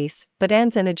classical Greece, but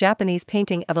ends in a Japanese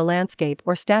painting of a landscape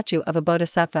or statue of a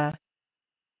bodhisattva.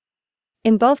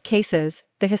 In both cases,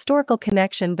 the historical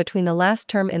connection between the last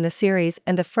term in the series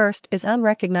and the first is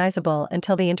unrecognizable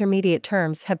until the intermediate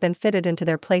terms have been fitted into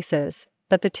their places,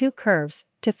 but the two curves,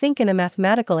 to think in a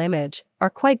mathematical image, are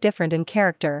quite different in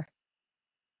character.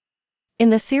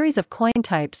 In the series of coin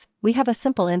types, we have a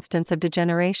simple instance of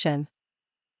degeneration.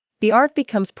 The art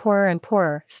becomes poorer and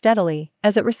poorer, steadily,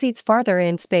 as it recedes farther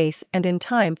in space and in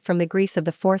time from the Greece of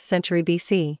the 4th century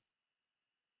BC.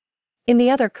 In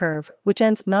the other curve, which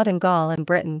ends not in Gaul and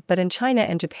Britain but in China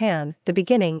and Japan, the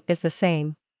beginning is the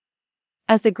same.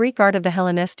 As the Greek art of the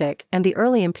Hellenistic and the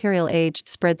early imperial age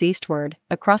spreads eastward,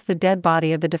 across the dead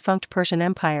body of the defunct Persian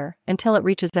Empire, until it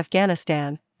reaches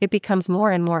Afghanistan, it becomes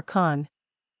more and more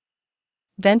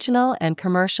conventional and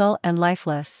commercial and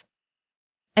lifeless.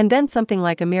 And then something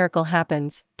like a miracle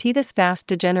happens. This fast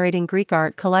degenerating Greek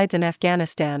art collides in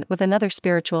Afghanistan with another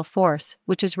spiritual force,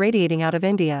 which is radiating out of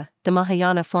India, the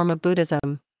Mahayana form of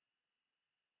Buddhism.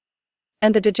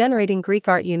 And the degenerating Greek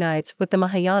art unites with the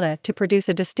Mahayana to produce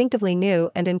a distinctively new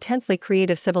and intensely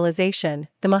creative civilization,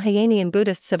 the Mahayanian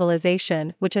Buddhist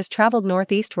civilization, which has traveled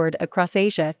northeastward across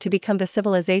Asia to become the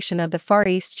civilization of the Far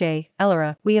East.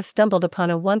 Elora, we have stumbled upon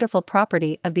a wonderful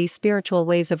property of these spiritual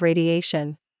waves of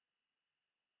radiation.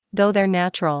 Though their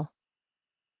natural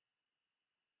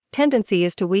tendency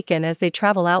is to weaken as they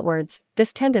travel outwards,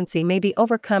 this tendency may be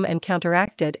overcome and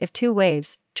counteracted if two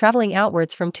waves, traveling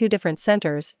outwards from two different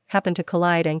centers, happen to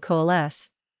collide and coalesce.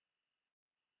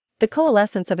 The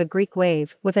coalescence of a Greek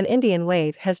wave with an Indian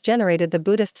wave has generated the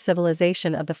Buddhist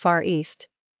civilization of the Far East.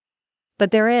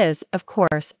 But there is, of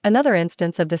course, another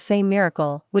instance of the same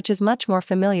miracle, which is much more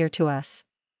familiar to us.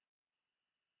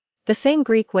 The same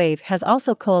Greek wave has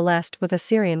also coalesced with a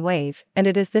Syrian wave, and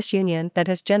it is this union that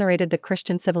has generated the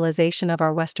Christian civilization of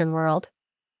our Western world.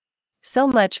 So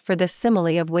much for this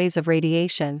simile of waves of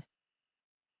radiation.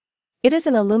 It is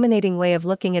an illuminating way of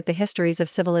looking at the histories of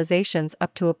civilizations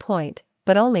up to a point,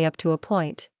 but only up to a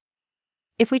point.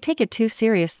 If we take it too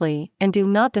seriously and do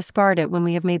not discard it when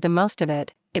we have made the most of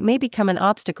it, it may become an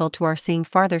obstacle to our seeing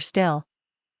farther still.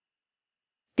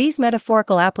 These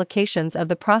metaphorical applications of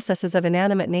the processes of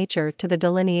inanimate nature to the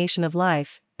delineation of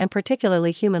life, and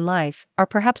particularly human life, are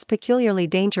perhaps peculiarly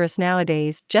dangerous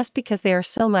nowadays just because they are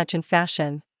so much in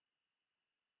fashion.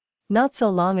 Not so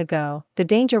long ago, the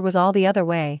danger was all the other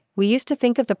way. We used to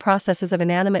think of the processes of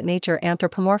inanimate nature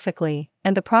anthropomorphically,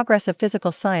 and the progress of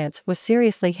physical science was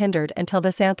seriously hindered until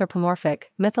this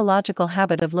anthropomorphic, mythological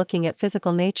habit of looking at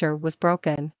physical nature was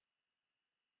broken.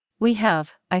 We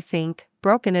have, I think,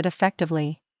 broken it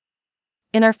effectively.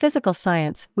 In our physical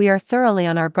science, we are thoroughly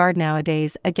on our guard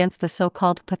nowadays against the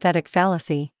so-called pathetic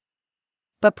fallacy.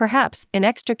 But perhaps, in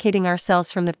extricating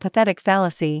ourselves from the pathetic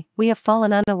fallacy, we have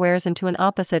fallen unawares into an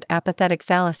opposite apathetic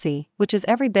fallacy, which is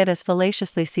every bit as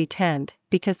fallaciously C-tend,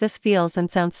 because this feels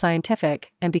and sounds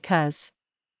scientific, and because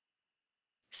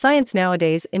science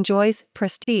nowadays enjoys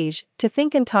prestige to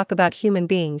think and talk about human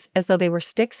beings as though they were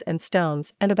sticks and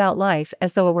stones, and about life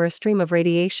as though it were a stream of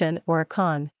radiation or a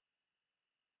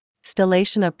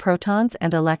constellation of protons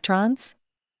and electrons?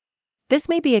 This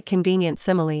may be a convenient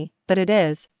simile, but it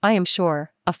is, I am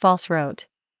sure, a false rote.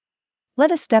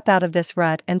 Let us step out of this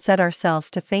rut and set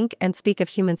ourselves to think and speak of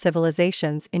human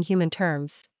civilizations in human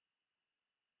terms.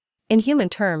 In human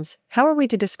terms, how are we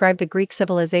to describe the Greek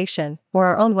civilization, or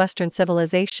our own Western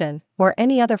civilization, or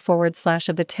any other /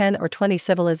 of the 10 or 20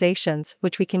 civilizations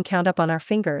which we can count up on our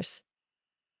fingers?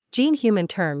 In human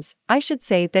terms, I should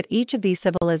say that each of these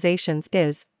civilizations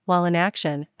is, while in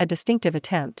action, a distinctive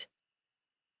attempt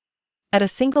at a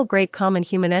single great common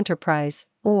human enterprise,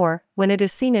 or, when it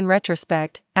is seen in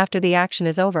retrospect, after the action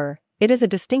is over, it is a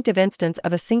distinctive instance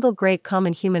of a single great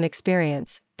common human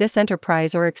experience. This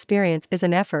enterprise or experience is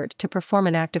an effort to perform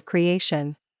an act of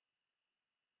creation.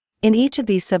 In each of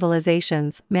these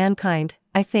civilizations, mankind,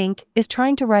 I think, is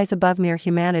trying to rise above mere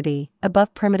humanity,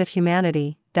 above primitive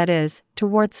humanity, that is,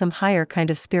 towards some higher kind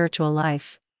of spiritual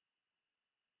life.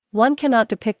 One cannot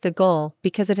depict the goal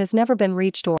because it has never been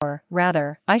reached, or,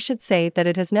 rather, I should say that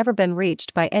it has never been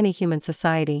reached by any human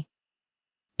society.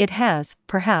 It has,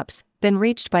 perhaps, been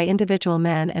reached by individual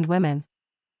men and women.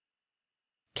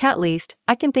 At least,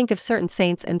 I can think of certain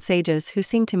saints and sages who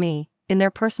seem to me, in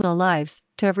their personal lives,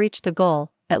 to have reached the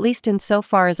goal, at least in so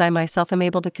far as I myself am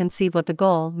able to conceive what the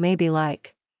goal may be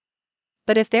like.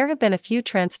 But if there have been a few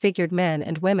transfigured men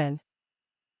and women,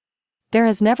 there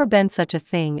has never been such a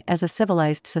thing as a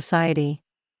civilized society.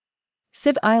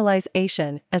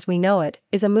 Civilization, as we know it,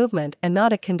 is a movement and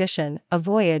not a condition, a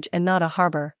voyage and not a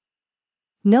harbor.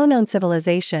 No known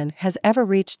civilization has ever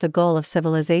reached the goal of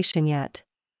civilization yet.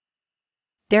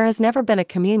 There has never been a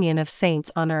communion of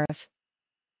saints on earth.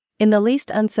 In the least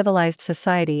uncivilized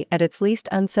society at its least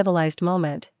uncivilized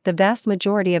moment, the vast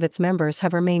majority of its members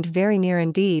have remained very near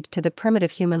indeed to the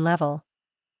primitive human level.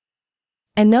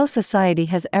 And no society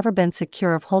has ever been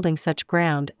secure of holding such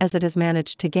ground as it has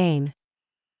managed to gain.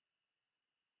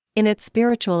 In its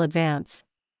spiritual advance,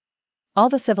 all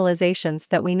the civilizations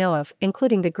that we know of,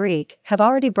 including the Greek, have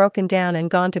already broken down and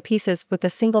gone to pieces with the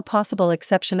single possible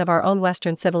exception of our own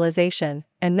Western civilization,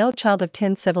 and no child of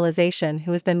tin civilization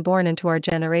who has been born into our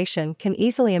generation can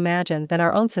easily imagine that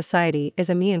our own society is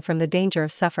immune from the danger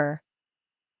of suffer.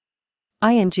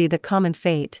 The common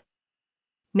fate.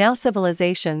 Now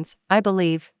civilizations, I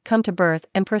believe, come to birth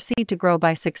and proceed to grow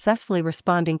by successfully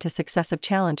responding to successive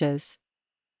challenges.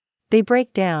 They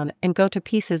break down and go to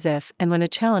pieces if and when a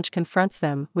challenge confronts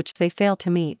them which they fail to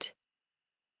meet.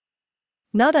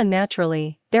 Not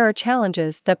unnaturally, there are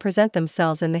challenges that present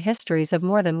themselves in the histories of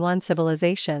more than one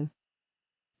civilization.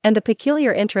 And the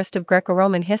peculiar interest of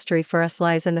Greco-Roman history for us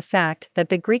lies in the fact that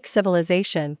the Greek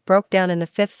civilization broke down in the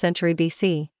 5th century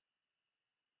BC.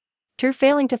 Through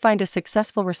failing to find a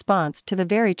successful response to the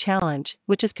very challenge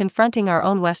which is confronting our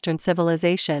own Western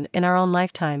civilization in our own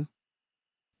lifetime.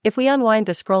 If we unwind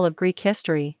the scroll of Greek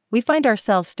history, we find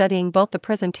ourselves studying both the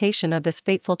presentation of this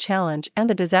fateful challenge and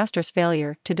the disastrous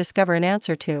failure to discover an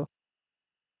answer to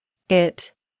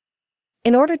it.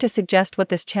 In order to suggest what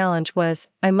this challenge was,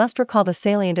 I must recall the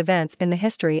salient events in the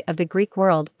history of the Greek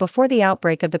world before the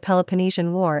outbreak of the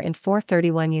Peloponnesian War in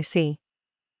 431 UC.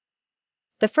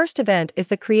 The first event is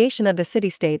the creation of the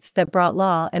city-states that brought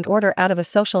law and order out of a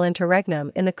social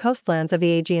interregnum in the coastlands of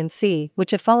the Aegean Sea, which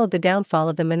had followed the downfall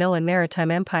of the Minoan maritime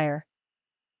empire.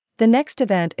 The next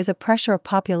event is a pressure of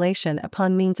population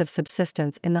upon means of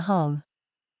subsistence in the home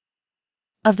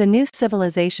of the new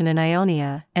civilization in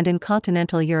Ionia and in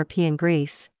continental European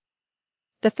Greece.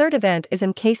 The third event is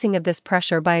encasing of this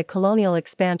pressure by a colonial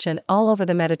expansion all over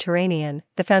the Mediterranean,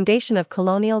 the foundation of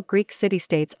colonial Greek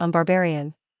city-states on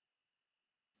barbarian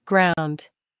ground.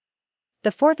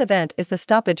 The fourth event is the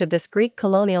stoppage of this Greek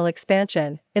colonial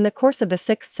expansion, in the course of the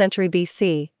 6th century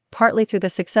BC, partly through the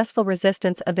successful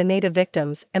resistance of the native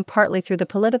victims and partly through the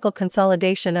political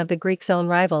consolidation of the Greeks' own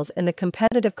rivals in the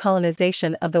competitive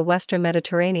colonization of the western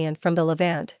Mediterranean from the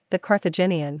Levant, the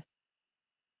Carthaginian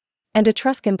and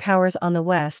Etruscan powers on the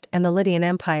west and the Lydian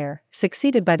Empire,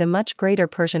 succeeded by the much greater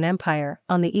Persian Empire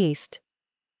on the east.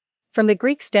 From the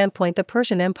Greek standpoint, the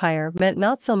Persian Empire meant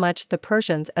not so much the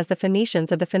Persians as the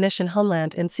Phoenicians of the Phoenician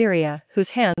homeland in Syria, whose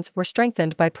hands were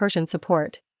strengthened by Persian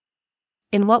support.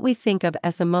 In what we think of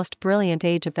as the most brilliant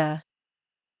age of the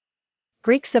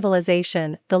Greek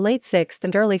civilization, the late 6th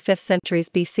and early 5th centuries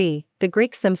BC, the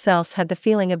Greeks themselves had the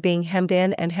feeling of being hemmed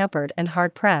in and hampered and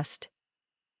hard-pressed.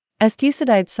 As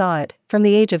Thucydides saw it, from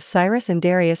the age of Cyrus and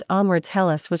Darius onwards,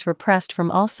 Hellas was repressed from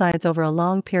all sides over a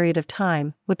long period of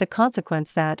time, with the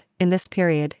consequence that, in this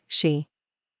period, she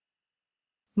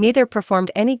neither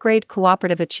performed any great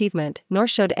cooperative achievement nor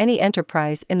showed any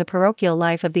enterprise in the parochial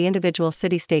life of the individual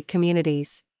city-state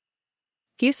communities.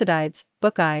 Thucydides,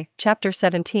 Book I, Chapter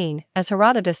 17, as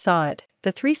Herodotus saw it,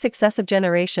 the three successive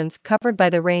generations covered by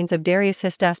the reigns of Darius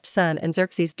Hystaspes' son and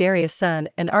Xerxes Darius' son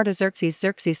and Artaxerxes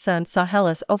Xerxes' son saw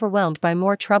Hellas overwhelmed by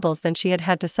more troubles than she had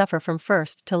had to suffer from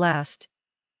first to last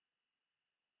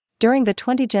during the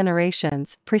 20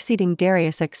 generations preceding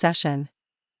Darius' accession.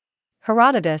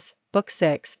 Herodotus, Book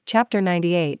 6, Chapter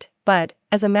 98, but,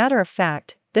 as a matter of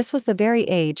fact, this was the very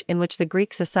age in which the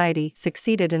Greek society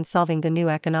succeeded in solving the new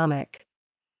economic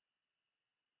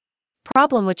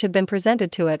problem which had been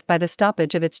presented to it by the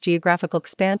stoppage of its geographical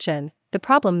expansion. The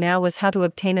problem now was how to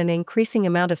obtain an increasing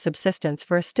amount of subsistence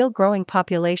for a still growing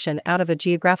population out of a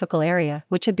geographical area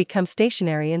which had become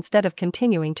stationary instead of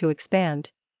continuing to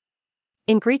expand.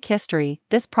 In Greek history,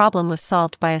 this problem was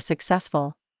solved by a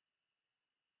successful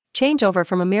changeover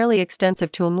from a merely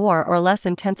extensive to a more or less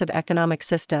intensive economic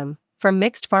system, from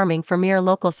mixed farming for mere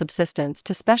local subsistence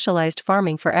to specialized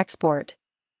farming for export.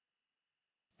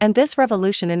 And this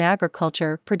revolution in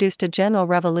agriculture produced a general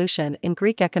revolution in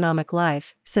Greek economic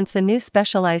life, since the new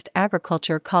specialized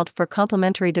agriculture called for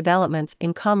complementary developments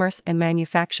in commerce and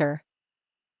manufacture.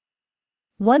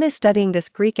 One is studying this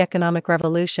Greek economic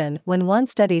revolution when one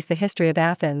studies the history of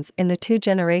Athens in the two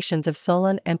generations of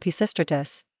Solon and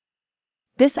Pisistratus.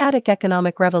 This Attic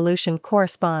economic revolution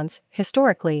corresponds,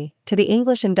 historically, to the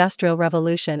English Industrial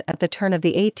Revolution at the turn of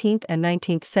the 18th and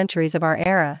 19th centuries of our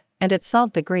era, and it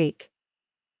solved the Greek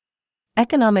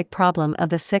economic problem of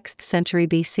the 6th century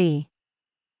BC.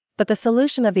 But the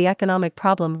solution of the economic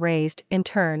problem raised, in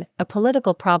turn, a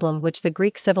political problem which the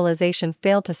Greek civilization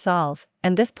failed to solve,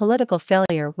 and this political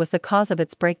failure was the cause of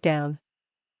its breakdown.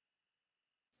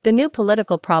 The new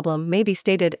political problem may be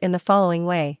stated in the following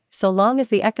way: so long as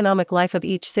the economic life of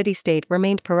each city-state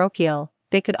remained parochial,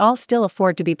 they could all still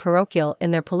afford to be parochial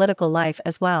in their political life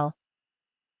as well.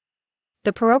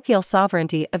 The parochial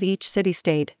sovereignty of each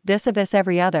city-state, vis-a-vis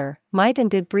every other, might and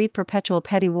did breed perpetual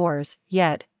petty wars,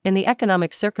 yet, in the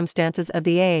economic circumstances of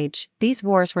the age, these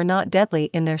wars were not deadly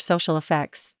in their social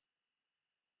effects.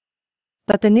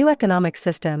 But the new economic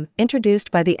system,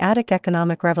 introduced by the Attic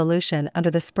economic revolution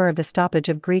under the spur of the stoppage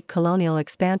of Greek colonial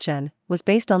expansion, was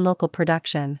based on local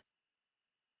production.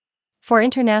 For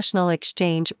international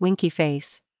exchange, winky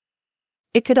face.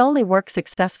 It could only work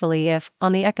successfully if,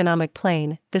 on the economic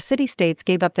plane, the city-states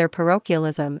gave up their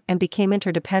parochialism and became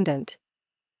interdependent.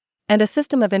 And a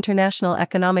system of international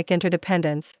economic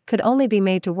interdependence could only be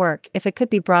made to work if it could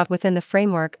be brought within the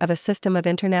framework of a system of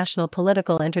international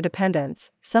political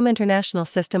interdependence, some international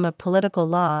system of political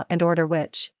law and order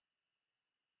which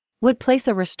would place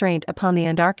a restraint upon the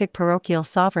anarchic parochial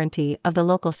sovereignty of the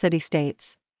local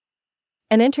city-states.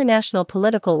 An international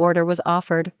political order was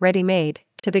offered, ready-made,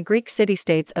 to the Greek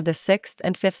city-states of the 6th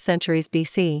and 5th centuries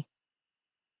BC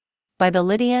by the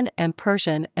Lydian and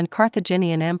Persian and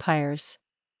Carthaginian empires.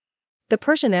 The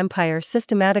Persian Empire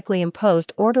systematically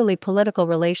imposed orderly political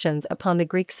relations upon the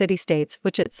Greek city-states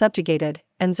which it subjugated,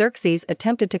 and Xerxes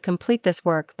attempted to complete this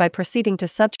work by proceeding to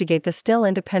subjugate the still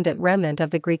independent remnant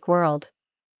of the Greek world.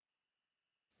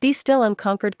 These still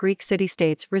unconquered Greek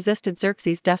city-states resisted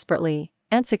Xerxes desperately,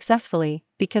 and successfully,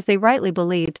 because they rightly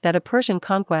believed that a Persian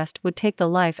conquest would take the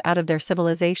life out of their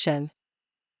civilization.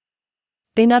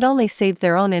 They not only saved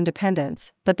their own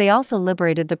independence, but they also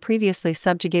liberated the previously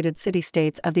subjugated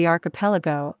city-states of the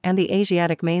archipelago and the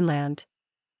Asiatic mainland.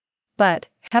 But,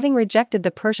 having rejected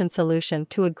the Persian solution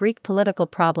to a Greek political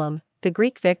problem, the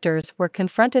Greek victors were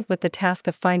confronted with the task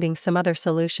of finding some other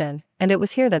solution, and it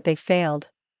was here that they failed.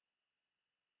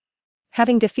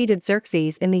 Having defeated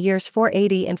Xerxes in the years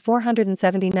 480 and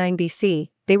 479 BC,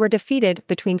 they were defeated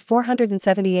between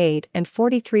 478 and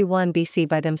 43-1 BC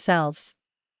by themselves.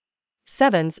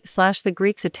 The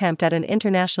Greeks' attempt at an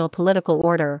international political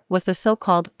order was the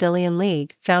so-called Delian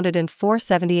League, founded in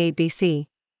 478 BC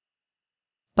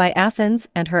by Athens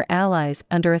and her allies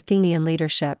under Athenian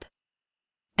leadership.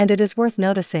 And it is worth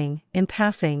noticing, in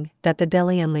passing, that the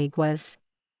Delian League was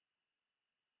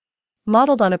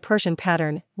modeled on a Persian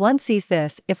pattern. One sees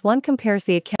this if one compares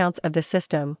the accounts of the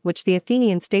system which the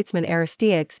Athenian statesman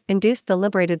Aristeas induced the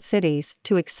liberated cities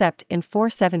to accept in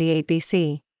 478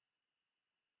 BC.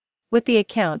 With the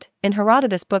account, in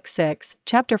Herodotus Book 6,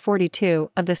 Chapter 42,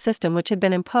 of the system which had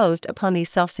been imposed upon these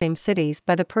selfsame cities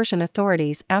by the Persian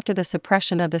authorities after the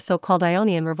suppression of the so-called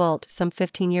Ionian Revolt some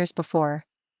 15 years before.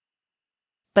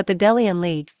 But the Delian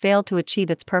League failed to achieve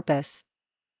its purpose.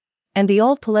 And the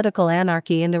old political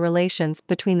anarchy in the relations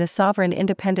between the sovereign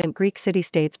independent Greek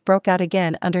city-states broke out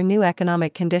again under new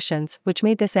economic conditions which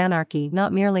made this anarchy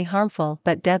not merely harmful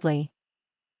but deadly.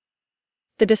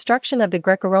 The destruction of the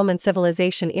Greco-Roman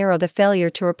civilization era, the failure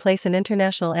to replace an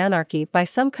international anarchy by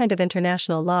some kind of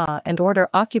international law and order,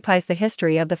 occupies the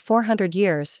history of the 400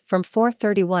 years from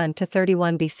 431 to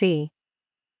 31 BC.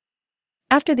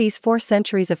 After these 4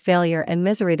 centuries of failure and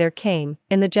misery there came,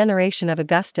 in the generation of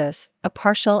Augustus, a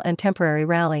partial and temporary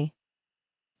rally.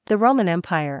 The Roman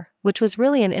Empire, which was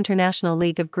really an international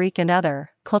league of Greek and other,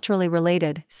 culturally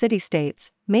related, city-states,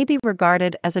 may be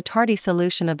regarded as a tardy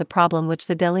solution of the problem which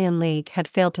the Delian League had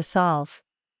failed to solve.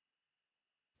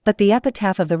 But the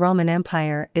epitaph of the Roman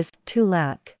Empire is, to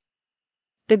lack.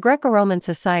 The Greco-Roman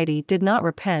society did not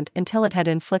repent until it had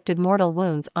inflicted mortal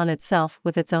wounds on itself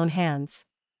with its own hands.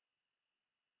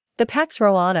 The Pax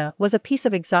Romana was a peace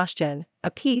of exhaustion, a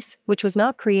peace which was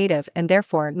not creative and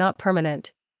therefore not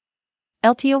permanent.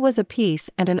 LTO was a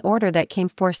peace and an order that came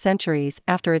 4 centuries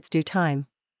after its due time.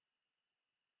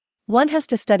 One has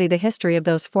to study the history of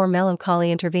those 4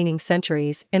 melancholy intervening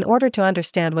centuries in order to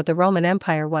understand what the Roman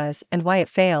Empire was and why it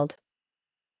failed.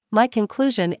 My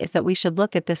conclusion is that we should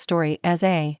look at this story as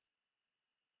a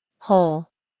whole.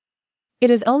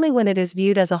 It is only when it is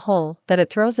viewed as a whole that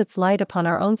it throws its light upon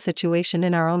our own situation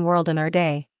in our own world in our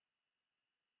day.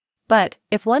 But,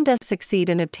 if one does succeed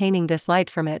in obtaining this light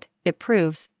from it, it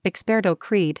proves, experto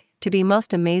creed, to be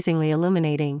most amazingly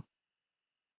illuminating.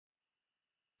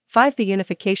 5. The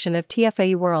unification of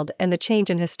TFAU world and the change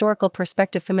in historical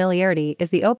perspective. Familiarity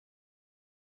is the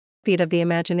opiate of the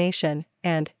imagination,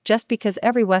 and, just because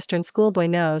every Western schoolboy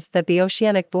knows that the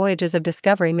oceanic voyages of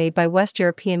discovery made by West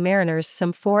European mariners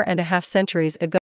some 4.5 centuries ago